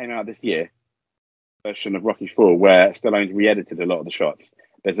one that came out this year, version of Rocky 4, where Stallone's re-edited a lot of the shots.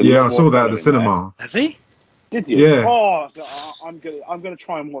 I saw that at the cinema. Has he? Did you? Yeah. Oh, so I'm gonna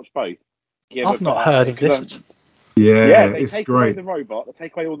try and watch both. Yeah, I've not heard of this. Yeah, they it's take great. away the robot. They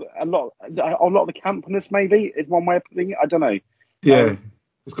take away a lot of the campness. Maybe is one way of putting it. I don't know. Yeah,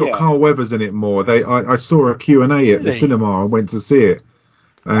 it's got Carl Weathers in it more. I saw a Q&A at the cinema. I went to see it,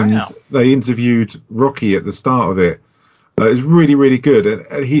 and they interviewed Rocky at the start of it. It's really, really good.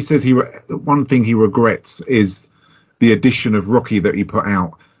 And he says one thing he regrets is the addition of Rocky that he put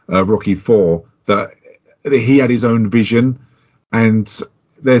out, Rocky 4, that he had his own vision, and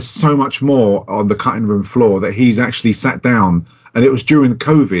there's so much more on the cutting room floor that he's actually sat down, and it was during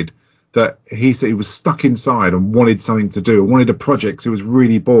COVID that he said he was stuck inside and wanted something to do, wanted a project. So he was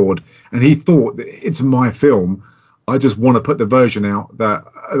really bored, and he thought, it's my film. I just want to put the version out that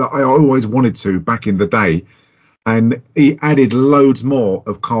I always wanted to back in the day. And he added loads more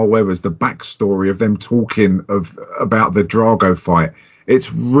of Carl Weathers, the backstory of them talking about the Drago fight.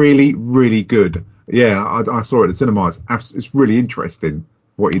 It's really, really good. Yeah, I saw it at the cinema. It's really interesting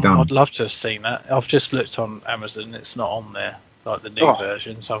what he done. I'd love to have seen that. I've just looked on Amazon. It's not on there, like the new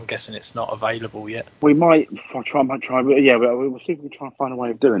version, so I'm guessing it's not available yet. We might try. Yeah, we'll see if we can try and find a way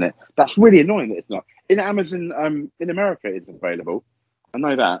of doing it. That's really annoying that it's not. In Amazon, in America, it's available. I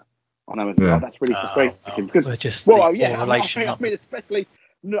know that. On Amazon. Yeah. Oh, that's really frustrating. Because, I mean, especially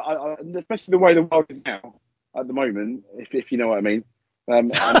the way the world is now at the moment, if you know what I mean.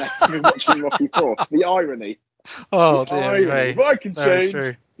 And actually watching Rocky 4, the irony. Oh, dear me. If I can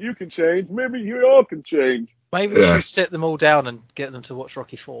change, you can change. Maybe you all can change. Maybe we should sit them all down and get them to watch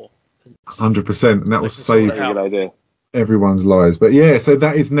Rocky 4. 100%, and that will save a good idea. Everyone's lives. But yeah, so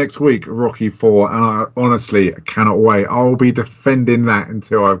that is next week, Rocky 4, and I honestly cannot wait. I'll be defending that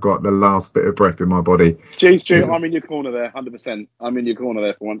until I've got the last bit of breath in my body. Stu, I'm in your corner there, 100%. I'm in your corner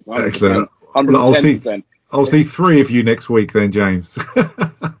there for once. 100%. Excellent. 110%. Well, I'll see 3 of you next week then, James.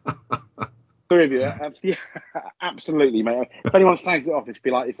 3 of you, absolutely, mate. If anyone snags it off,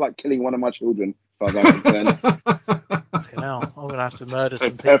 it's like killing one of my children. As far as I'm concerned. I'm going to have to murder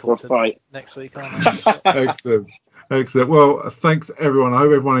some people next week, aren't I? Excellent. Well, thanks everyone. I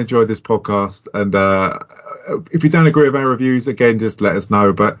hope everyone enjoyed this podcast. And if you don't agree with our reviews, again, just let us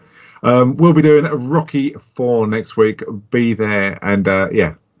know. But we'll be doing a Rocky 4 next week. Be there, and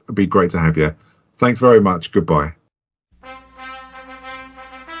it'd be great to have you. Thanks very much. Goodbye.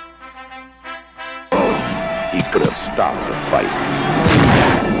 He could have stopped the fight.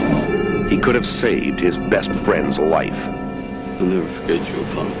 He could have saved his best friend's life. I'll never forget you,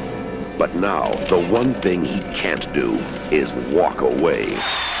 Apollo. But now, the one thing he can't do is walk away.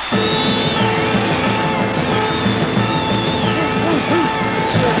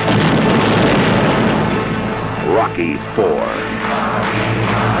 Rocky IV.